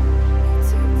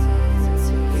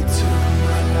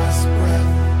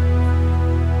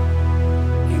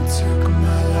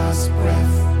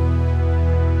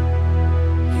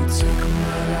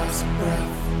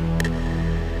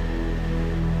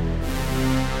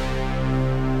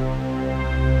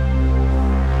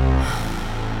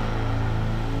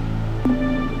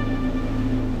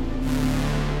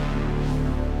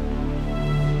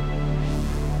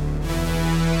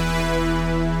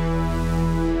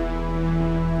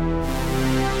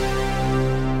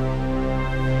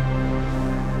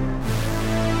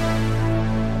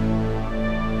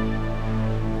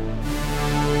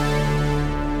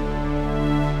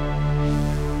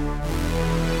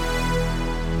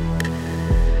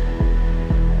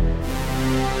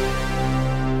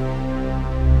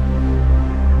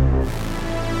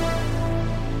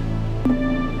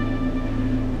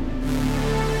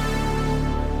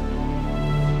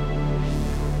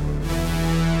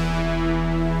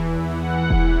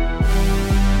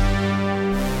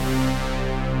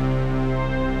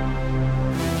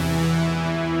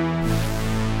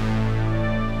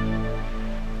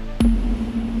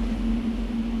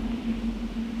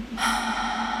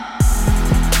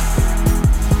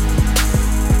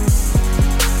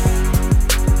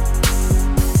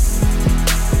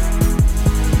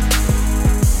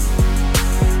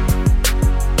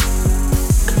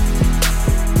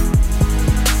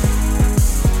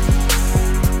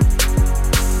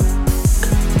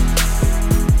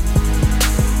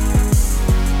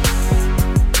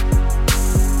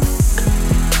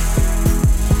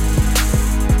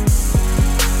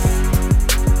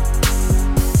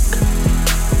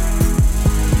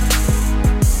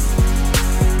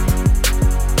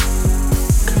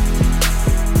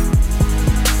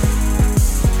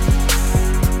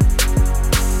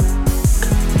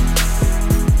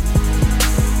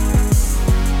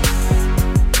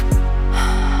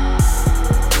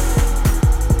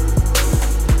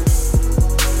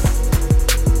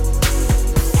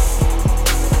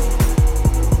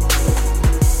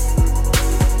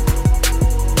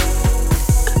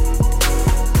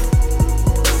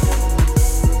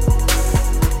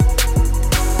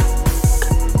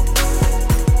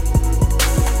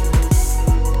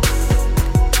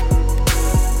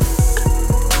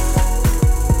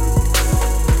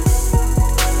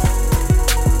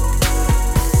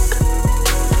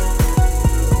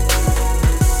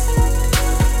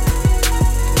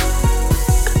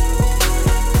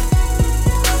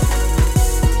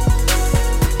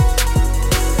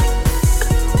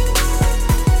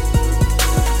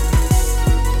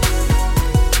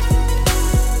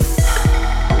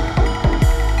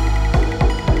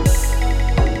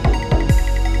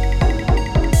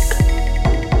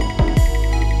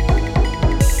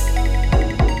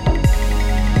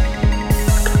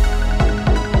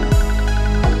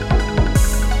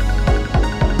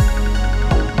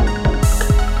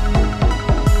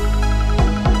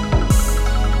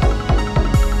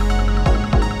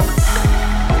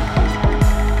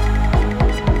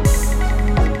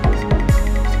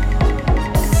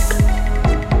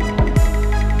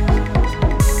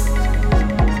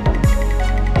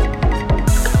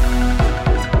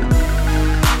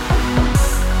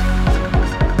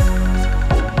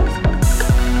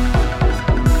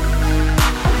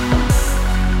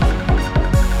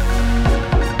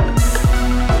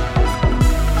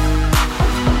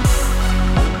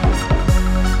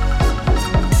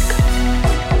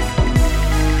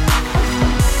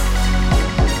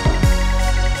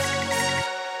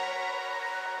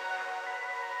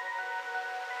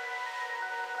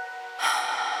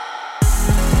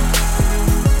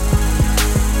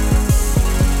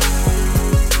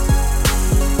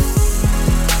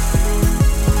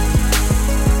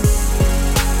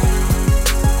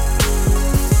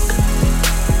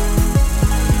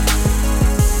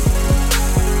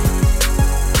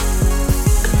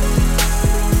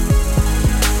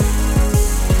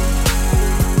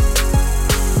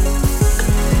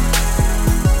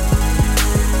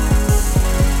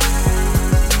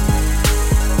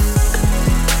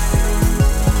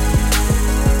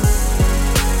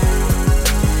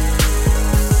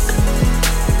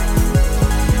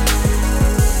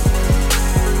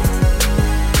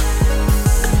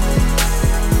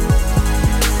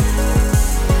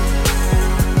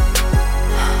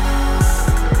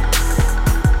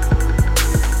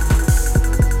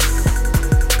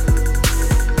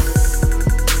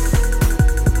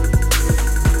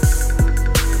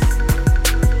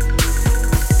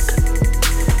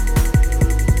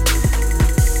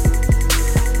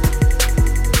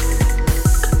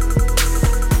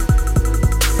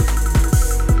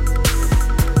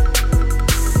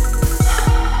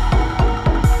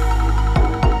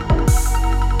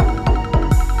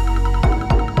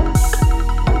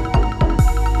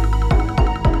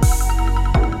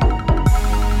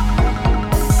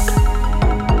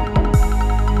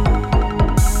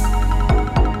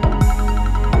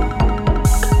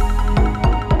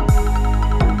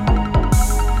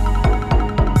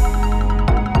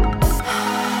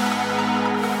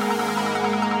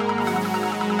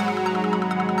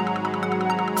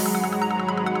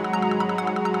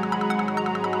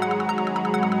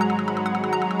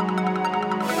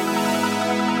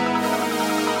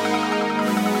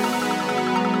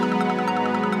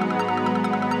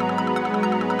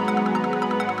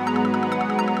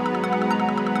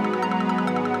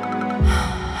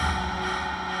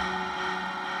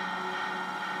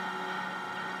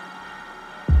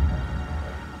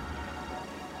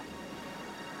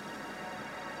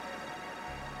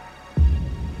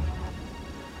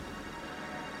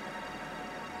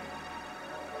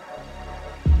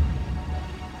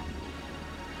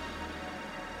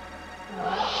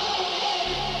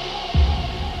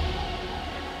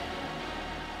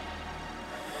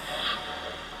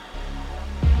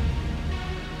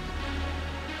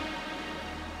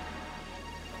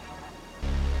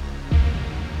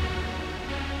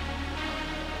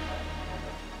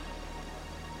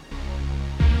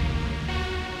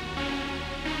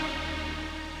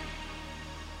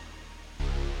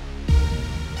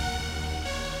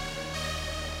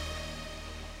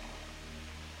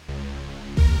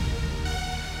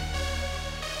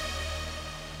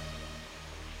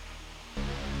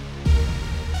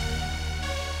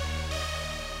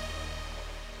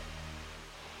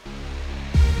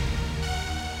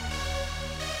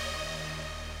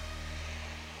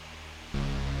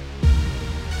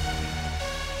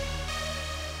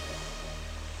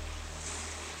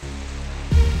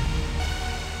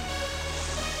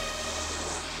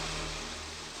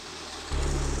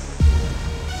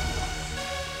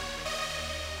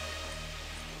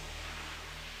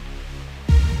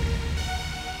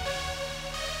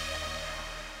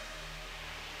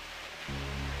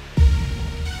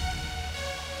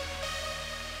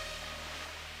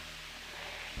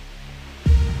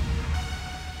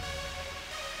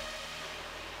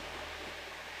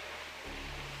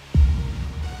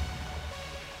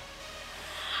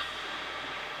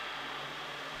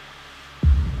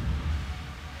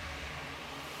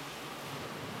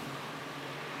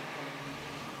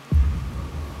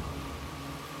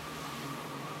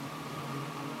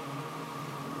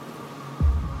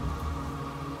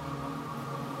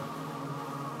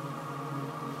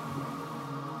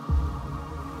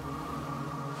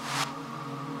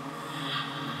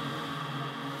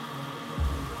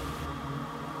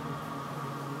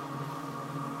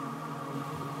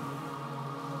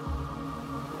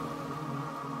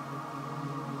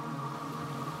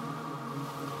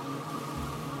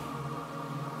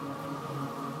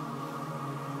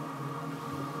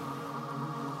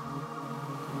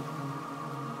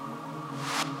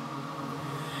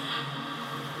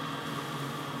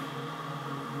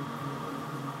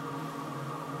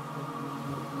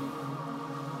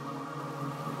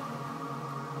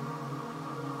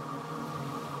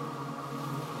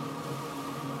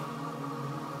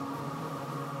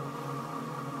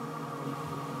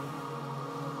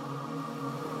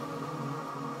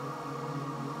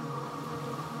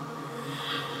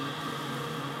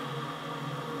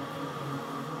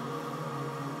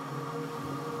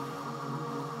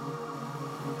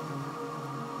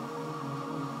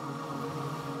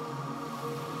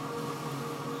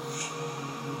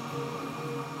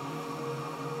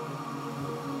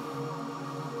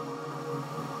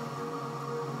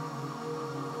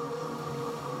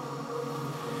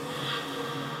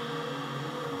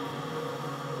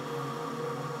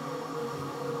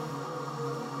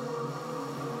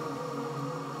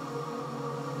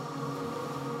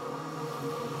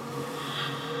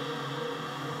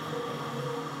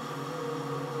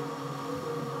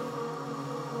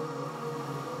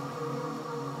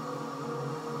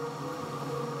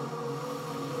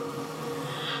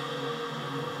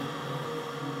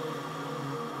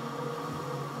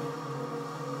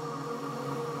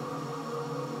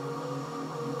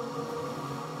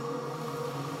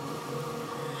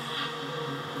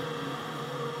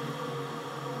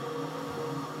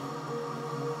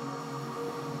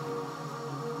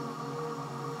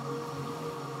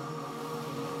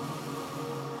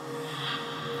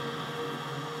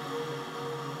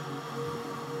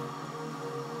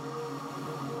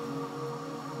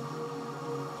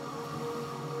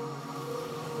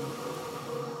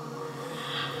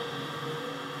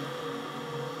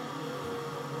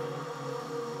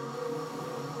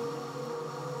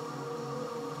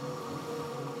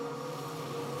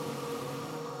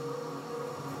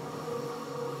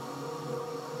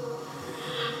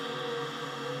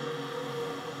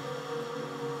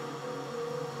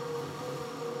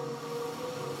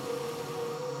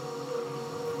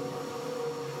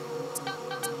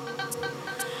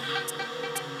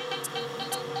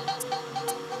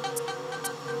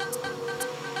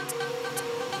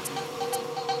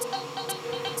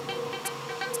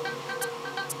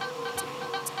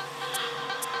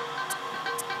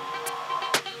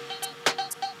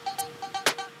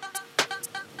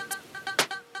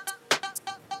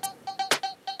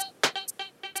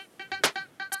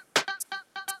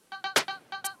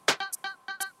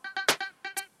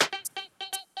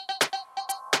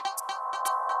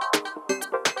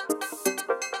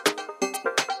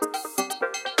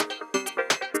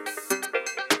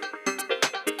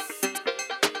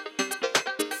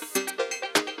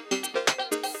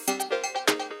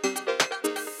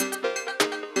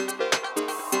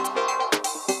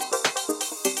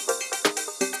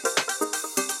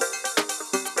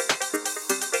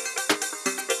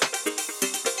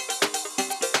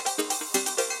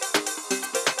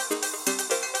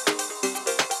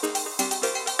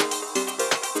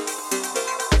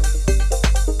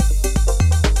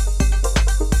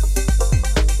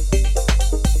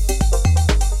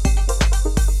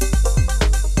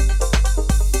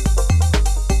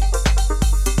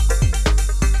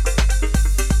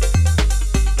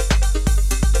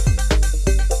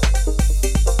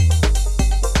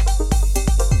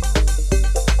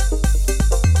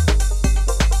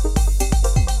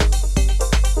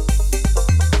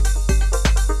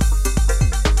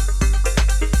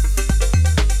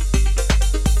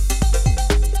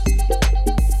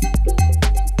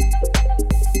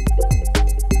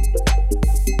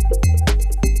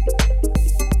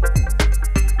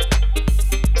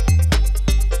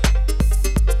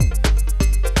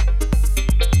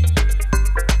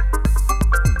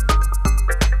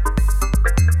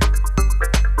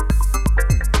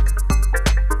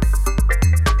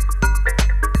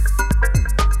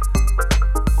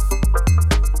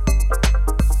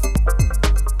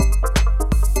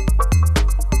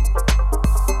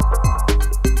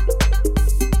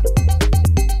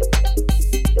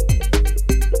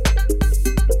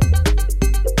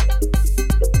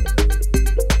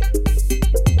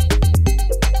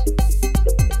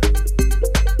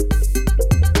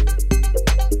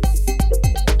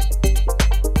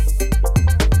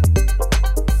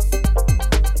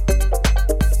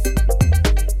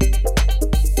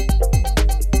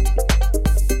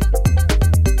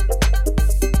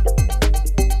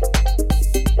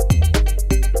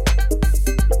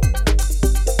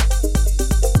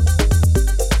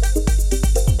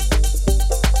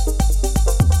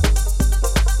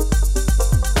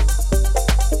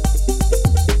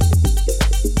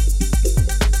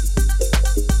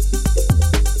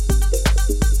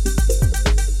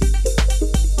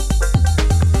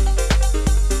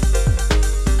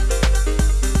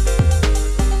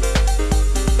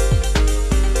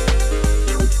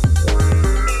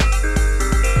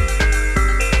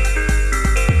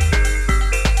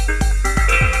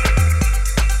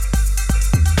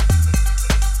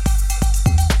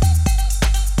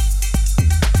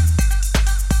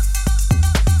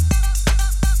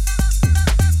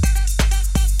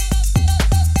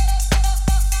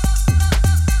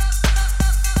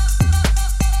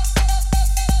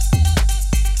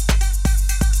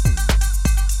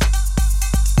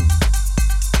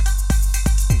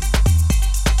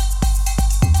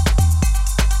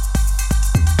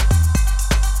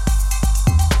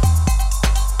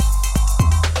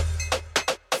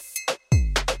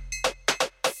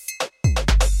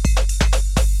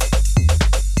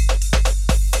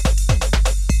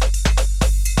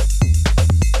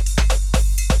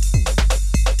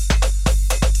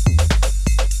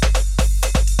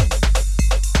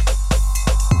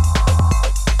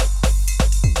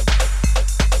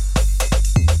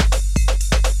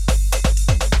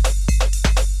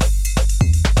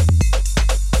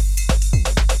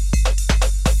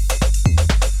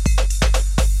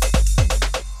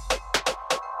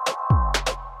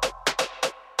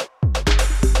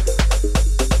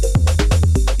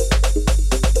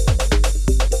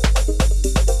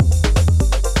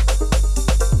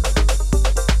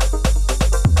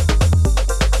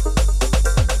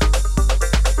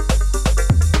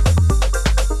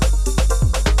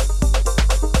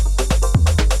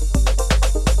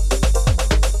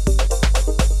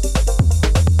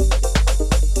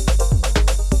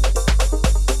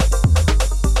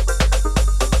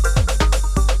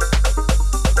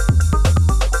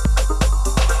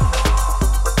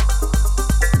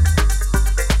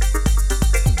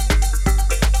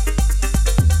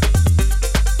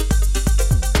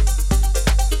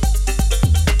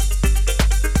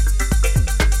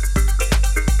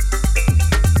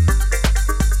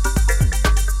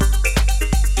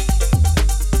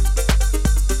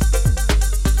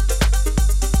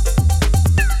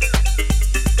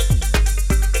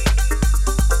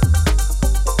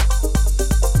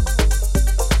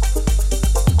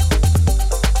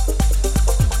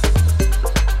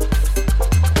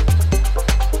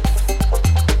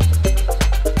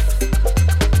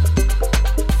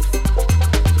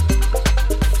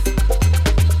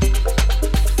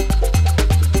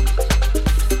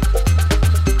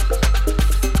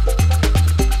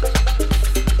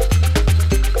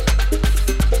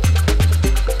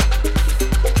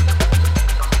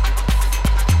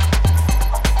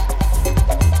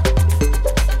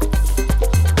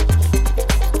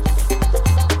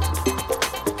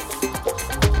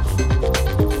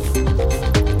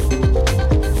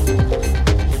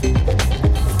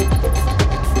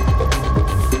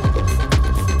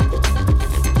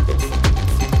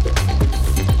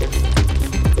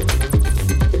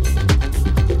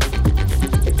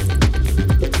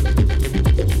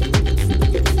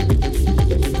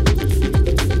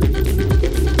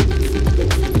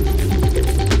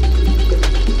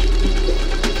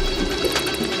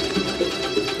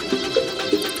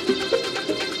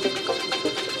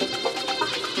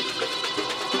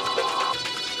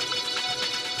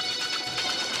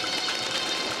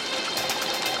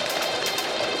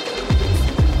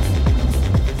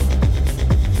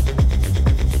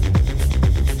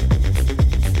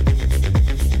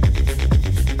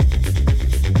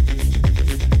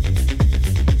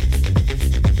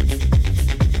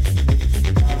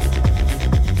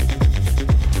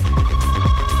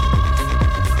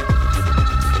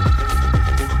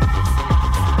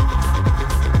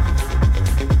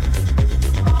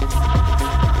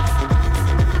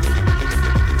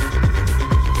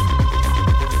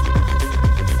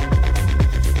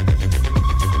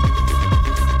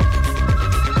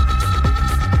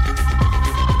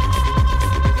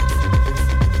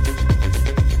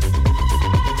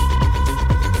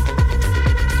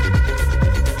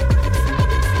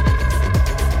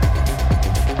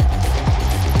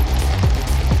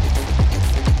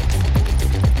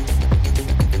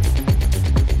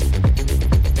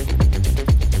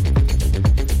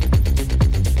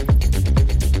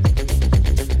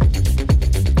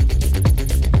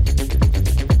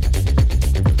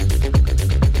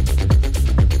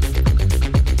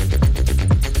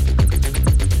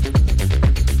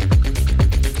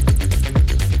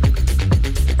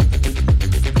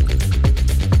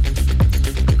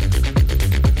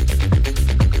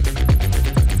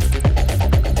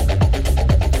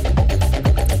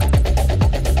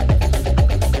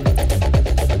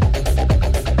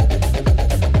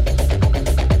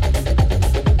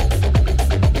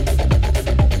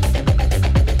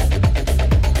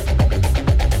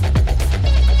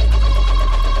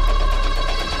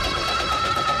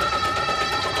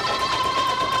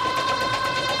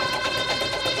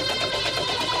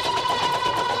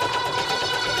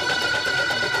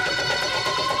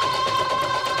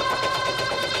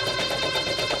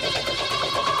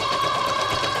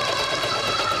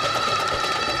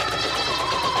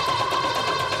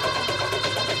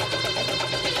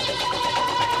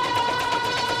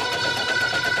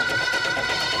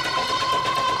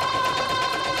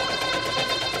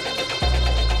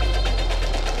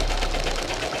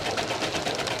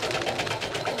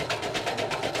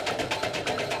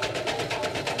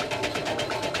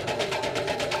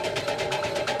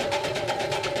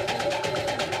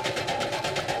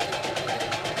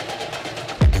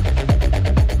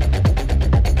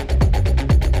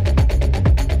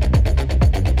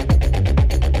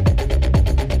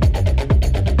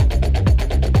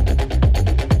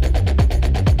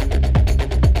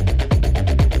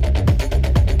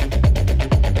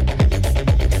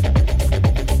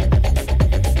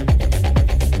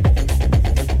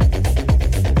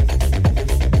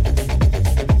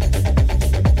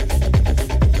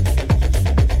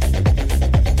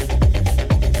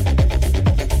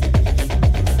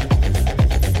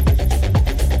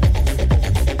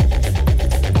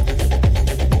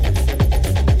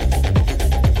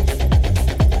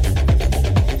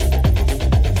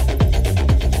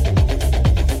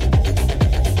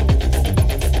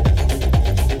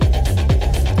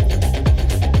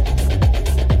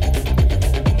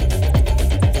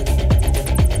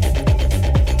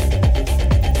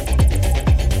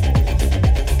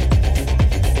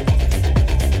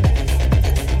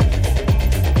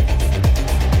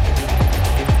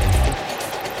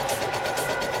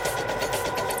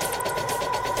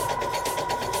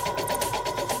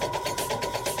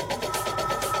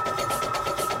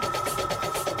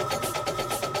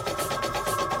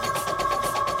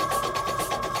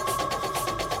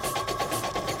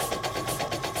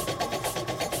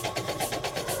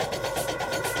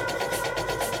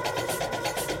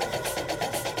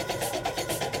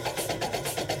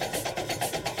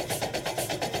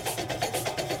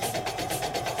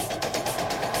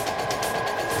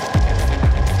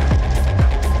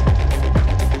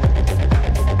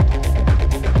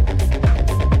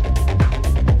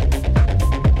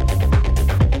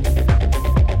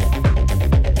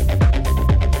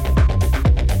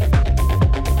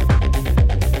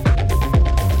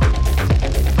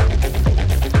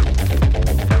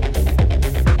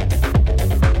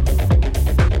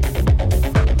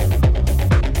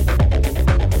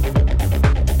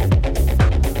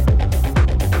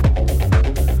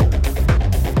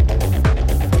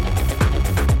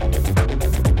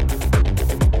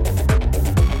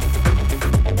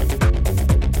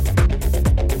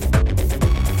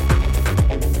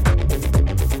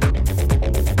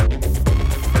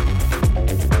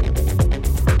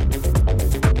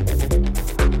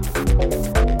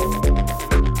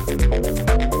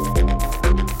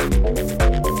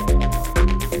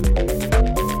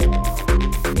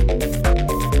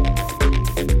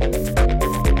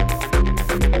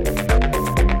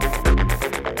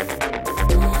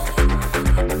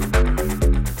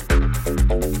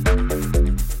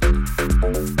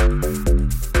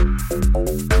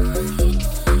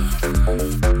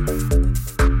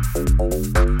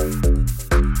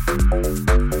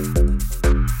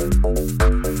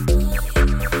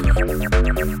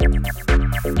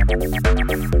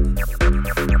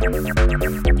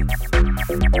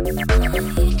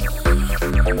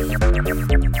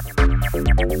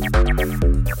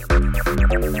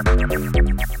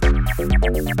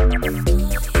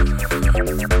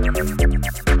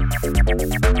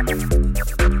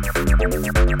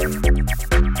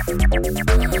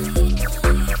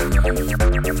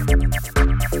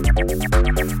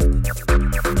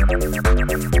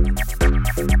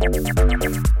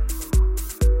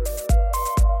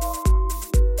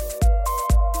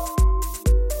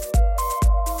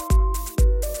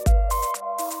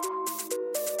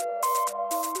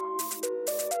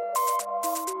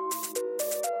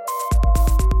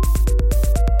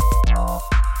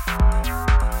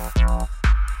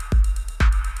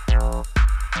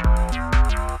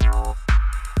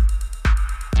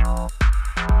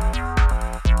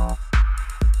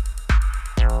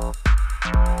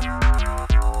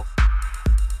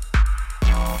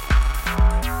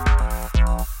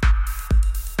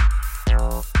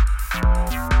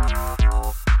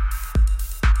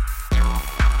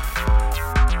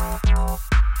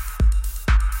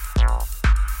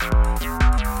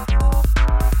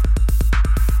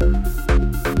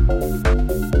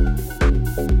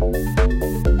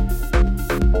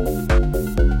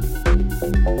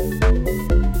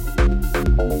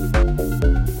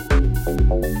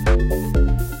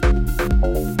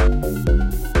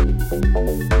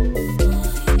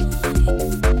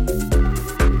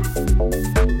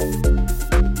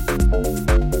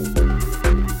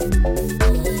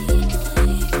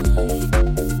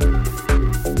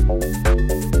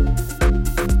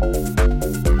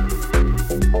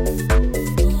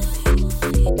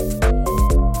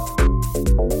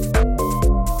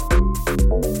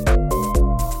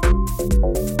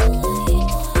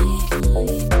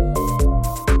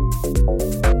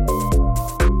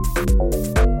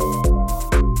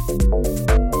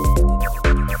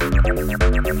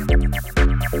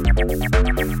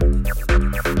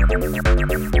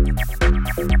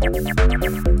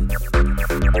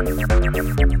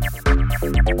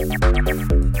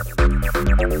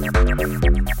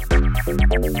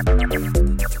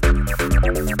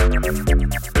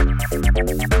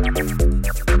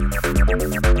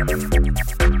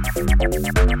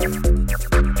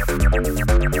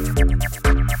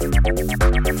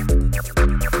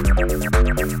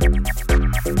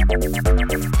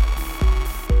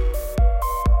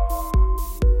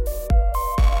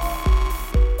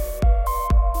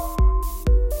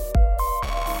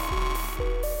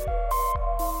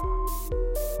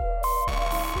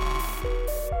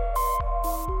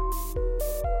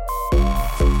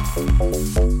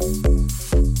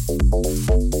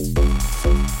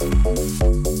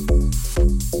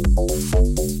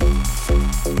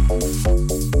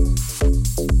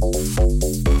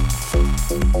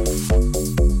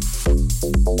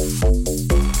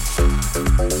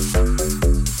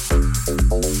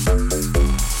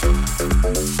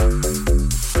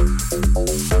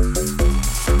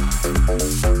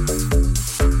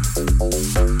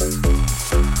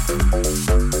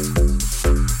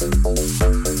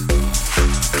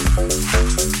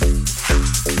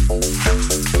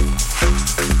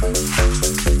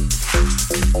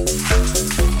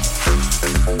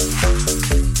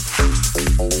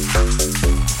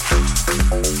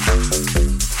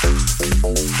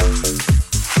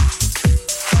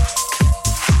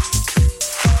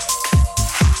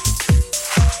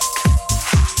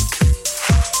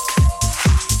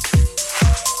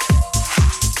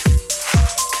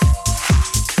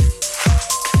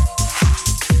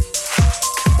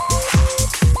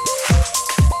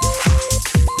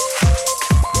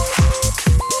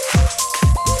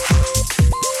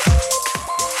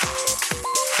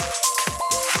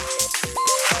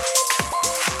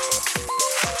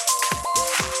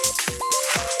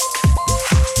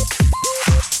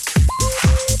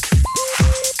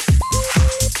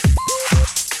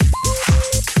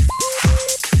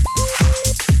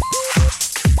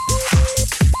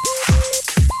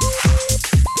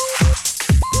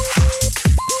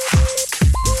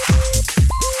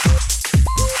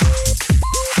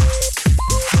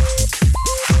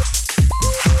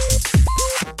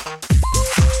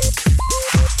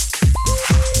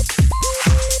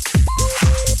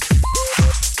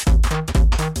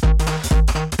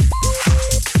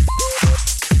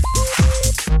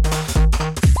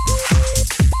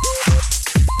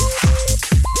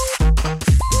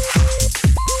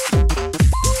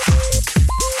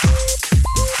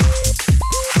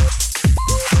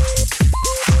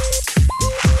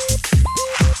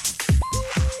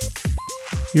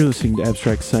You're listening to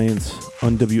Abstract Science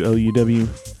on WLUW.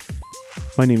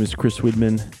 My name is Chris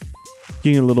Widman.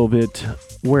 Getting a little bit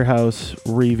warehouse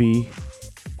ravey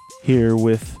here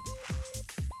with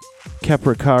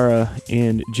Capricara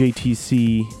and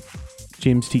JTC,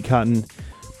 James T. Cotton.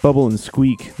 Bubble and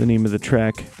Squeak, the name of the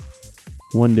track.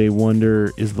 One Day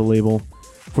Wonder is the label.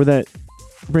 For that,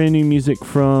 brand new music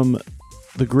from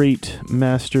the great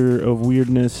master of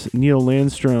weirdness, Neil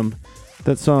Landstrom.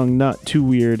 That song, Not Too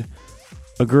Weird.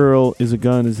 A Girl is a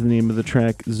Gun is the name of the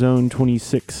track. Zone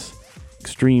 26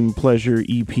 Extreme Pleasure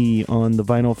EP on the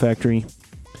Vinyl Factory.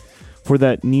 For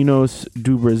that, Ninos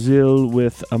do Brasil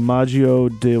with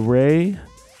Amagio de Rei.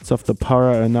 It's off the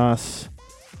Para Anas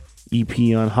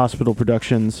EP on Hospital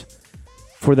Productions.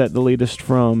 For that, the latest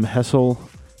from Hessel.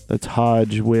 That's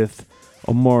Hodge with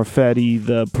Omar Fati,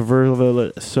 the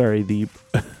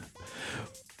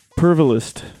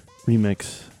Pervilist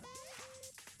remix.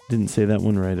 Didn't say that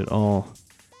one right at all.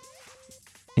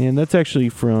 And that's actually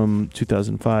from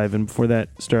 2005. And before that,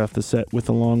 start off the set with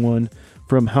a long one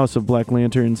from House of Black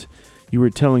Lanterns. You Were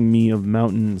Telling Me of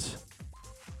Mountains,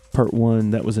 Part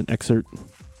 1. That was an excerpt.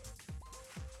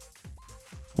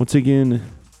 Once again,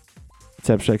 it's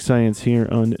Abstract Science here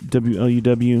on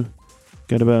WLUW.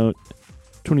 Got about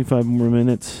 25 more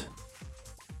minutes.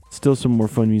 Still some more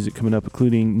fun music coming up,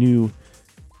 including new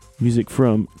music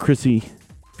from Chrissy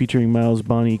featuring Miles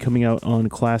Bonney coming out on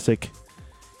Classic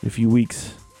in a few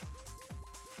weeks.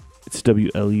 It's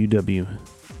WLUW.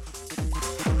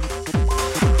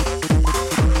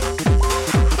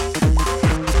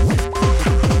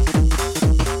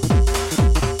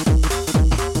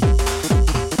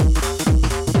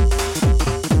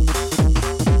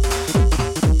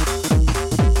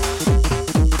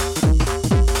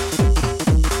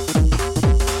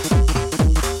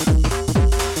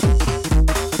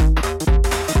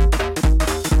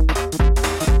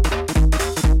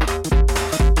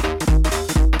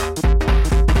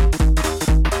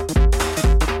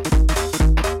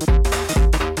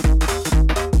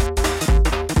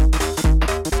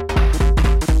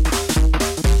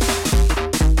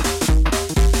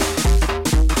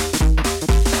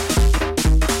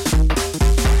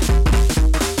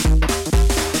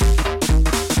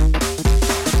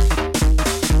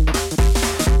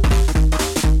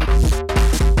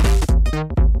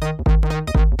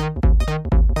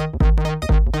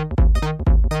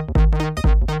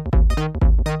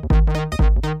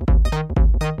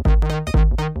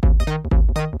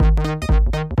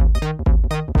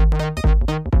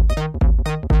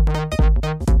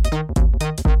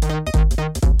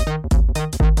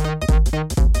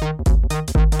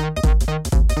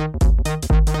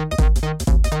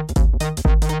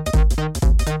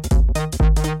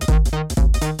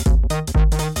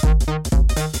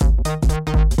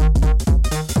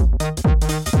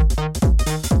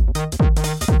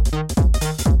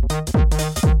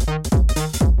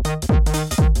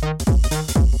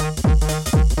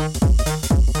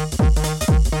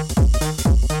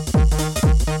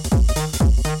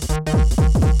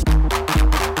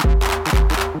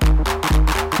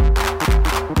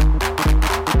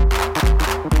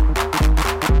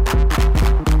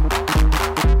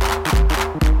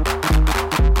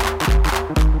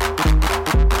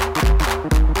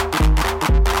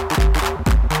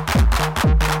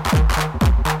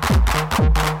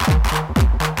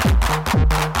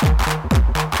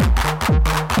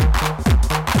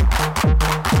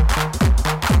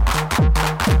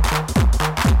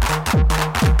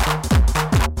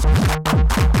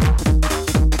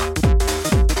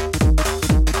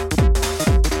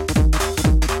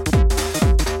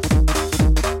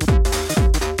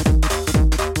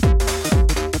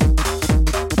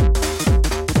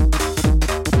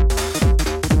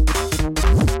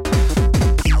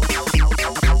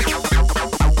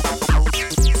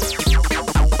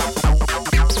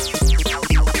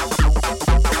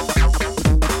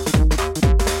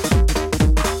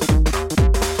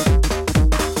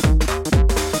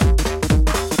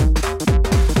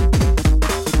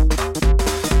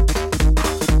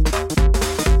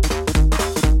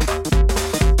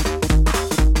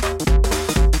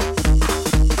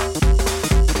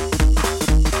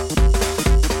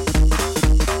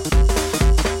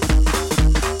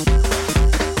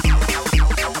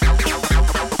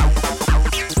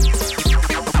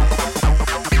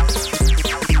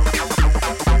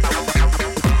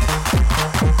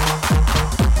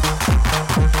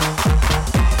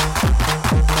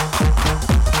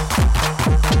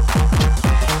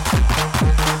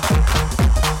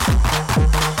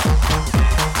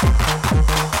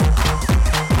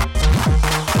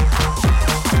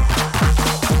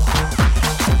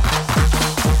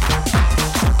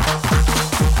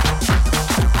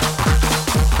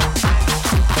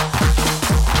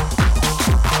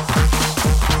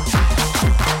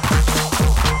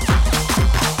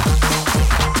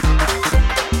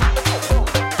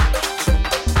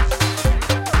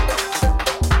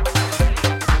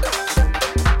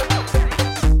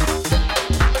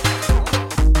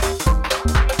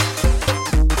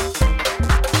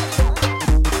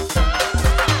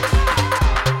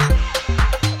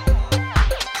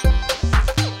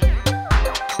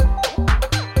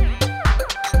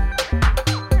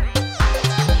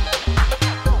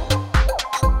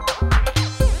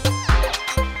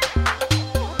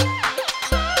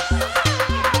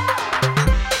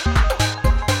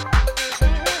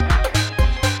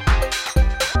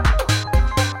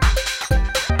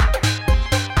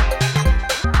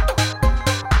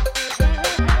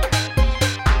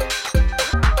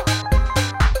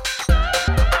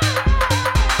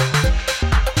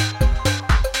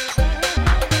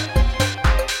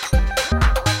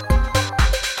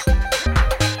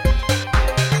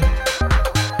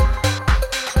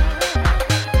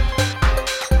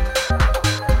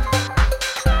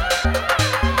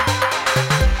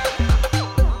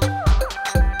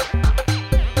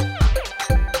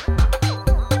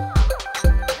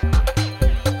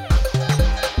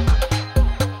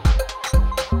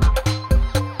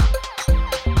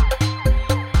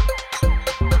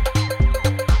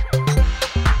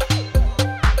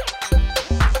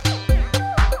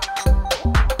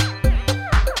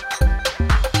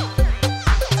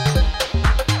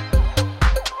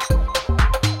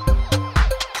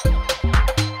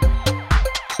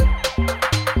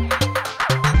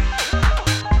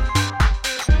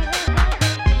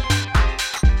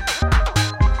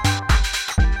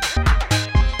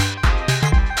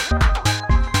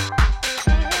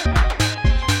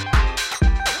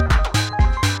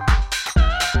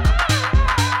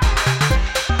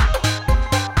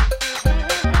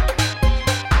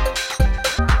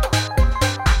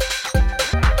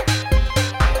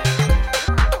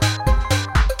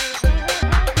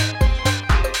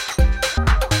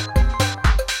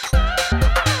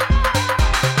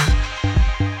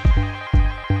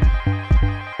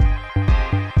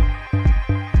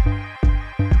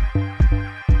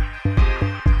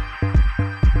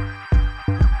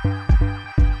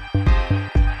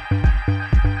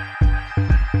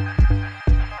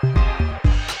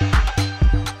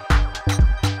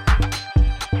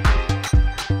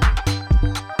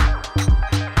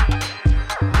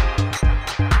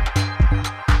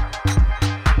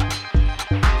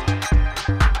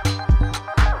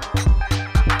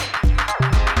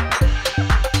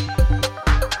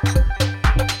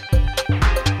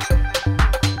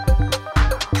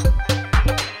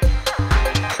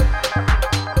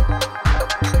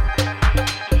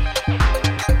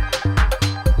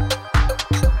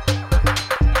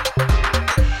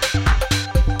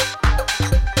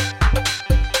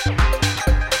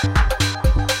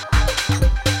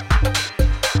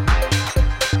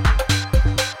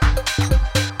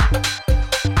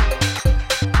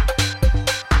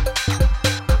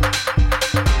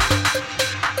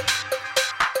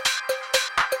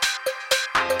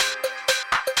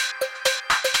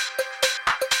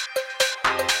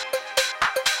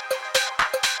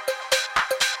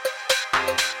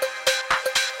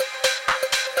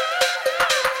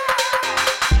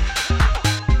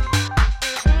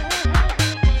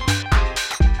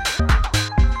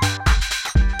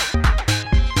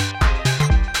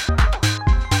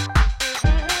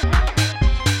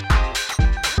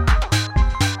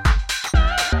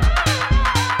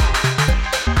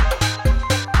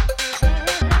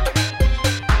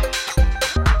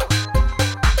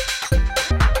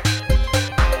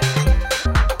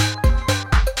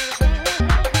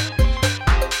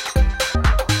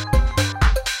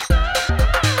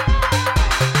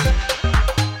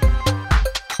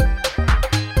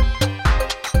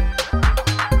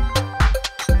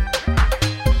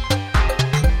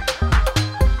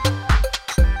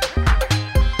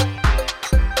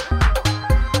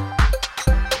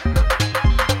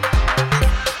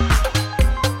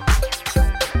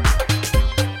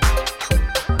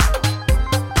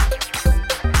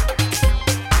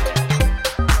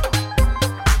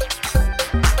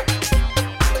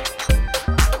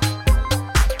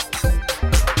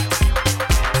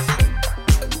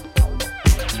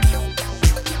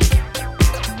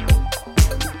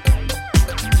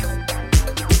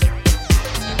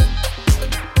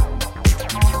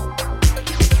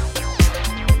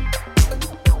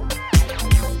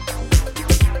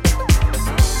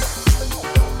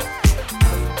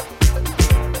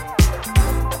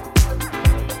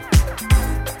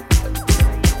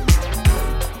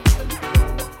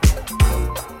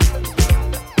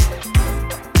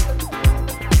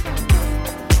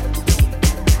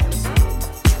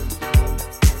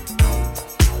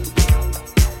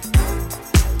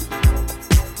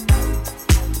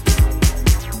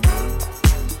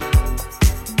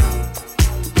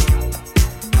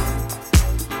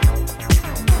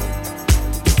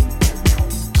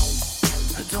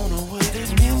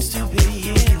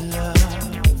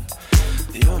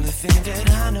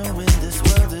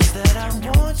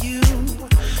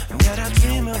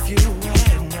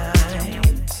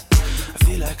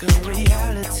 like a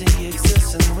reality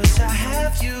exists in which I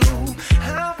have you.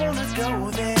 I wanna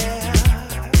go there.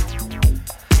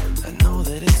 I know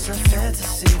that it's a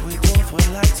fantasy we both would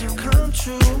like to come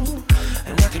true,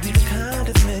 and I could be the kind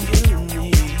of man you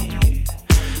need.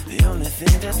 The only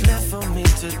thing that's left for me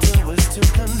to do is to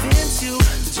convince you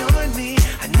to join me.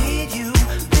 I need you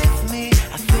with me.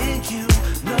 I think you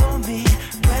know me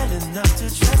well enough to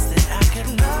trust that I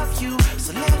can love you.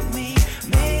 So let me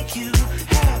make you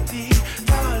happy,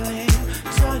 darling.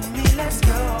 Join me, let's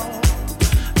go.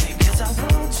 Because I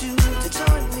want you to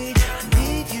join me. I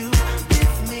need you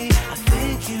with me. I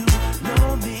think you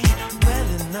know me well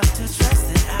enough to trust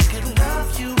that I can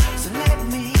love you. So let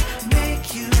me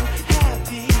make you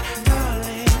happy,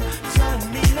 darling. Join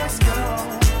me, let's go.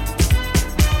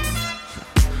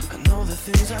 I know that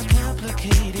things are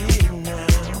complicated now.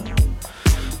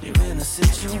 You're in a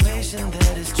situation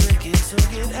that is tricky to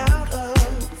get out of.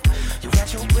 You're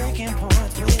at your breaking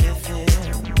point with him.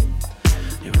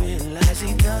 You realize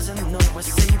he doesn't know a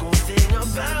single thing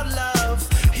about love.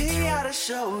 He ought to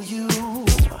show you.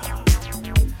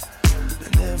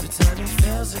 And every time he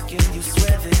fails again, you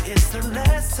swear that it's the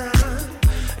last time.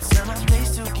 It's not my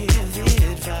place to give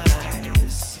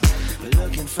advice, but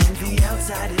looking from the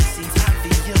outside, it seems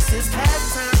obvious it's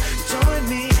past time. Join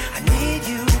me, I need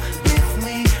you with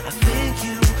me. I think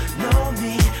you know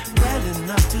me well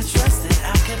enough to trust that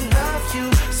I can love you.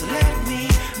 So let me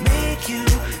make you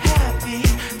happy,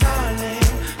 darling.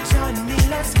 Join me,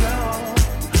 let's go.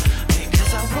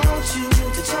 Because I want you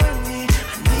to join me.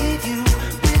 I need you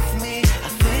with me. I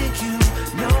think you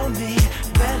know me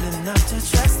well enough to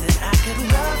trust that I can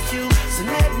love you. So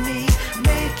let me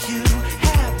make you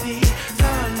happy,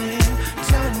 darling.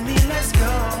 Join me, let's go.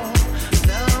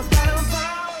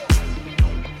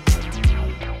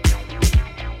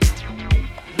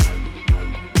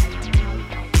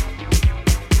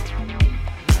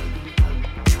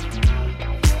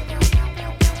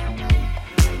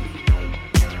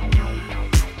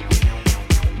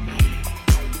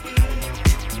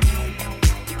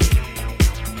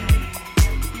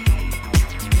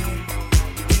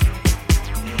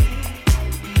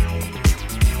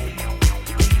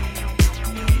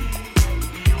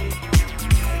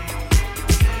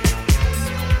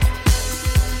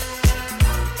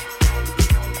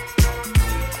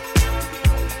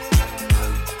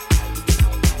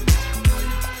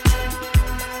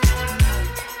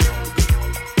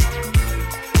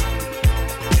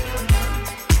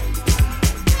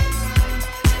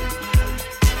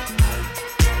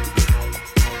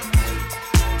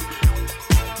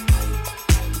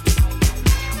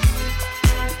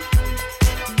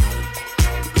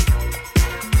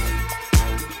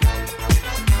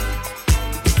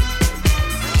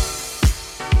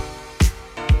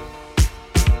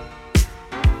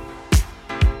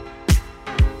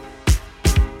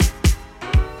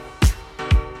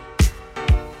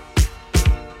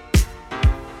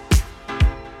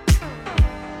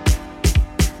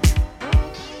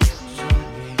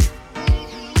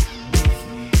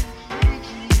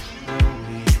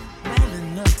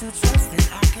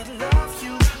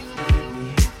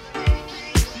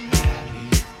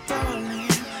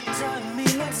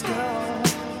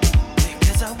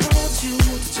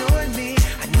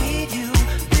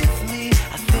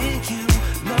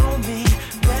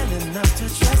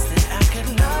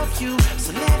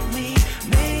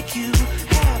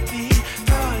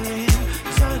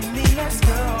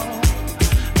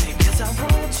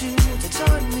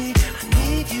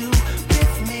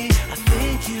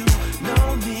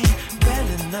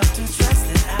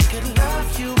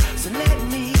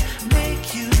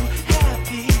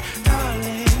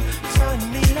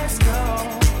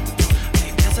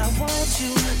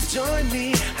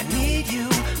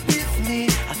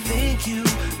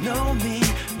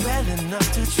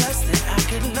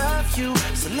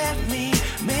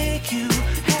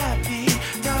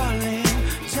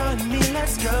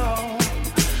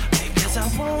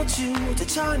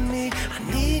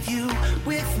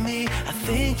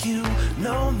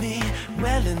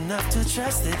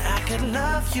 Trust that I could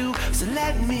love you, so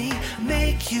let me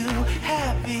make you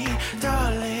happy,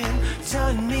 darling.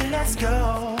 Join me, let's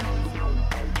go.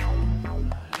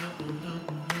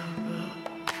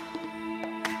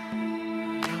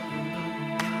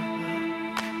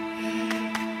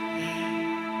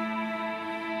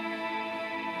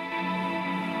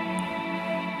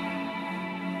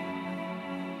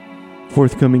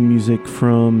 Forthcoming music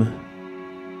from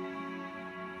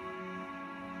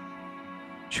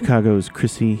Chicago's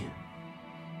Chrissy,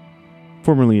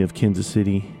 formerly of Kansas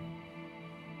City,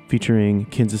 featuring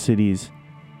Kansas City's,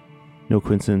 no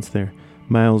coincidence there,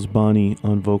 Miles Bonney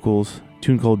on vocals, a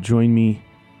tune called Join Me,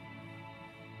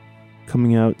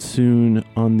 coming out soon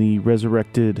on the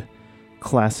Resurrected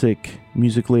Classic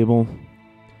music label.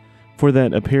 For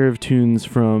that, a pair of tunes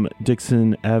from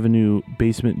Dixon Avenue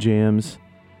Basement Jams,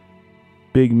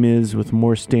 Big Miz with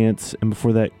More Stance, and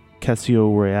before that,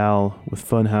 Casio Royale with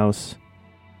Funhouse.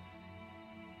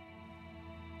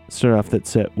 Start off that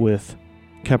set with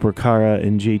Capricara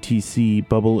and JTC,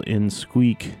 Bubble and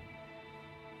Squeak.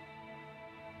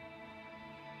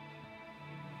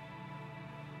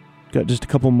 Got just a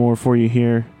couple more for you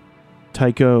here.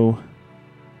 Tycho,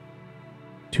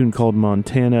 tune called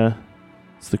Montana.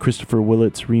 It's the Christopher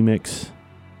Willits remix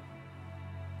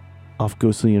off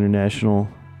Ghostly International.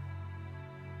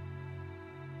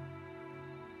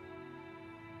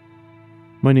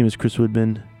 My name is Chris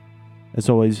Woodman. As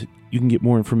always, you can get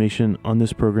more information on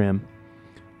this program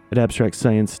at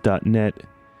abstractscience.net,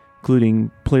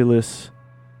 including playlists,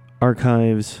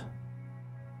 archives.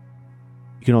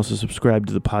 You can also subscribe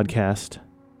to the podcast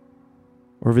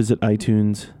or visit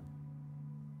iTunes.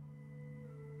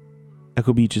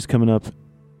 Echo Beach is coming up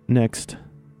next.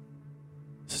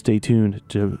 Stay tuned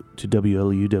to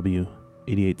WLUW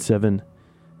 88.7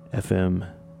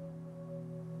 FM.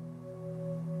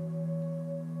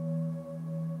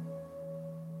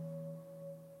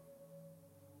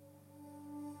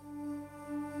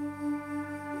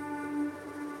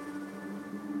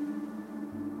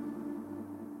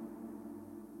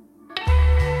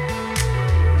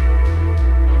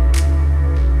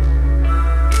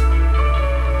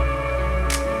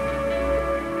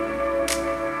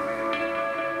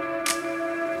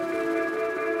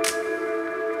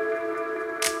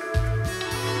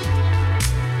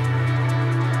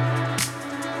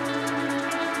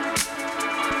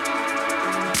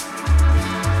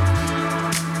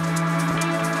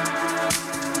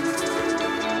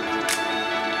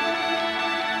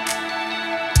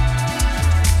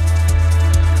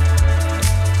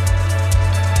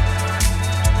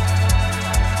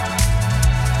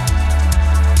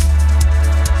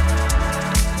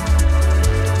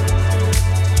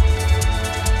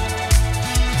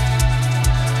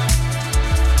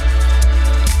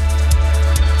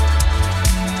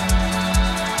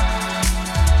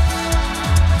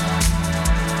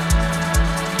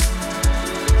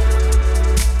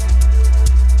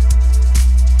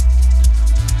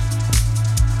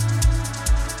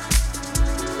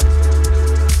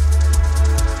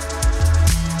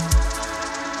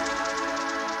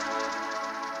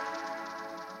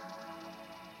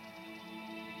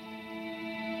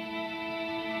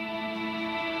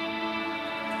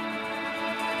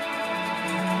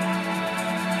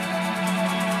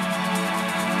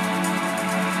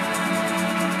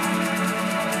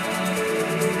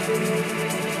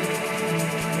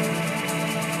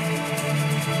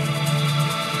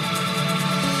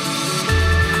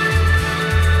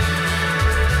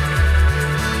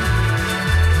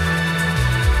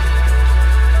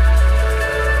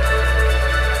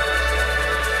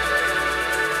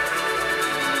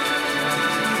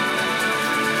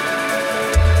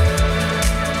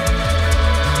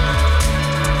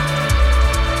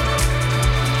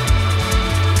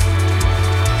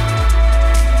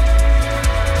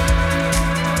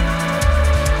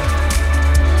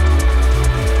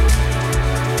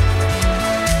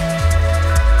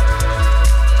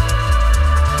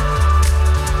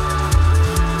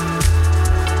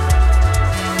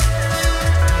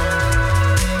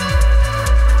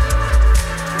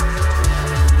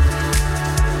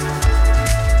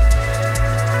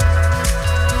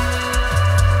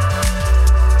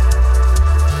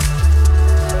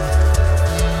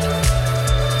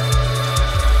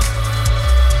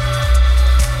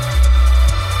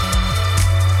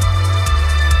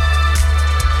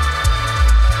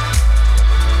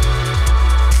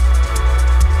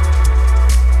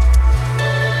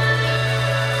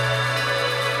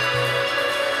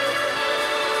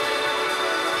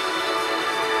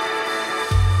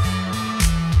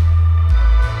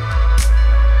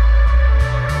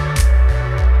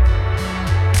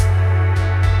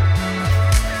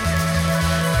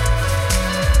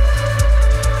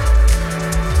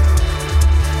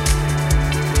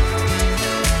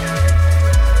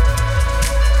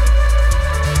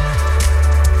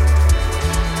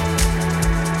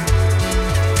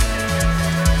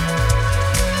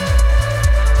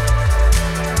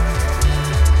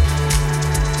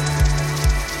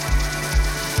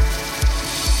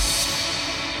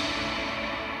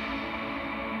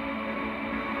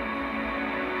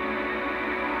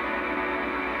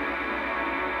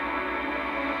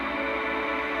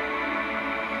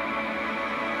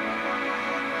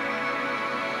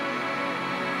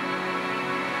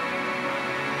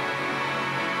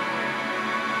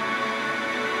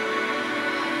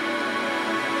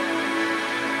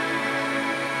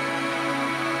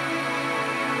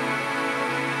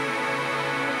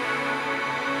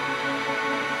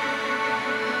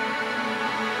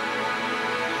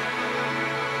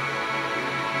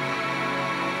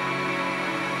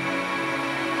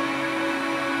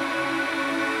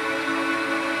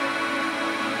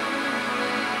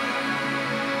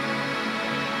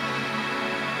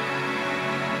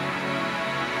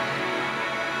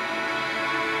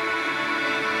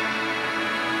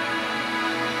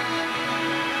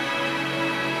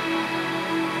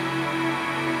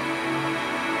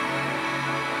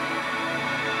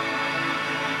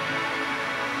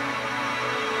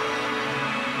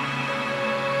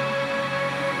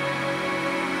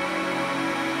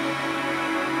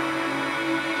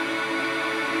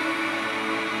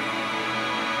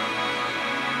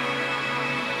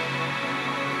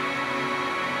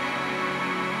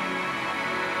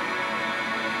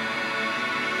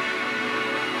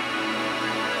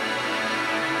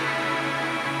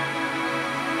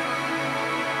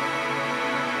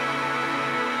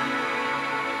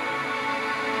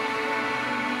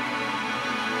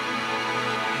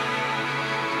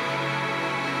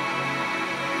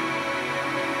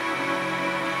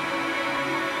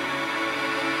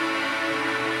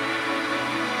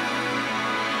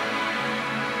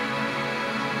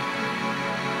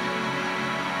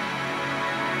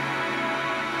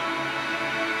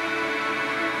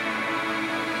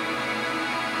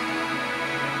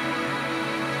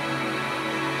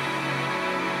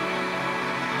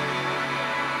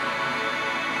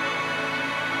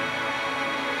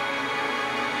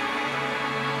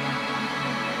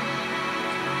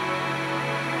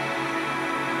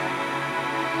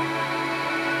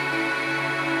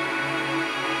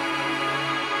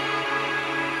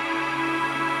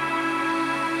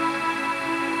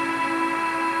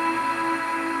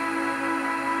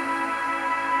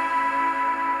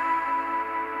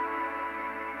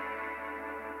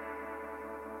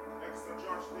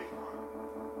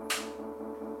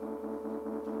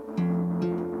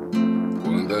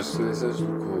 as coisas do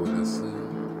coração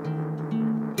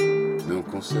não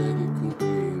consegue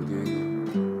compreender,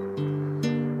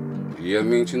 e a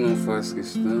mente não faz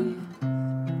questão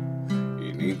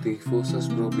e nem tem forças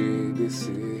pra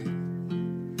obedecer.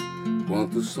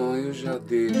 Quantos sonhos já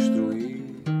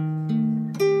destruí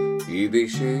e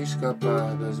deixei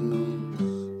escapar das mãos.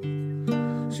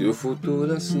 Se o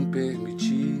futuro assim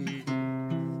permitir,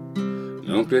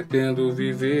 não pretendo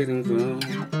viver em vão.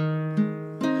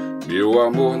 Meu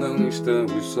amor, não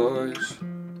estamos sós,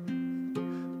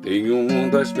 tem um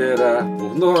mundo a esperar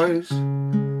por nós.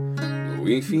 No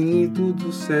infinito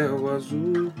do céu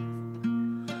azul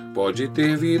pode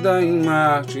ter vida em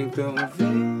Marte. Então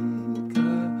vem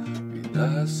cá, me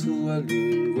dá a sua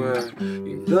língua.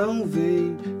 Então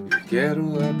vem, eu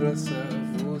quero abraçar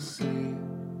você.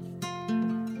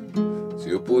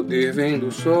 Seu poder vem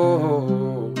do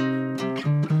sol,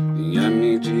 minha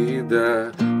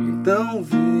medida. Então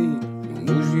vem,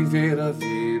 vamos viver a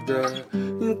vida.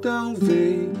 Então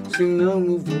vem, senão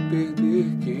eu vou perder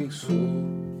quem sou.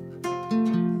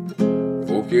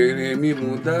 Vou querer me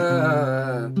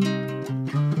mudar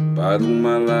para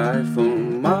uma life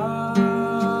on Mars.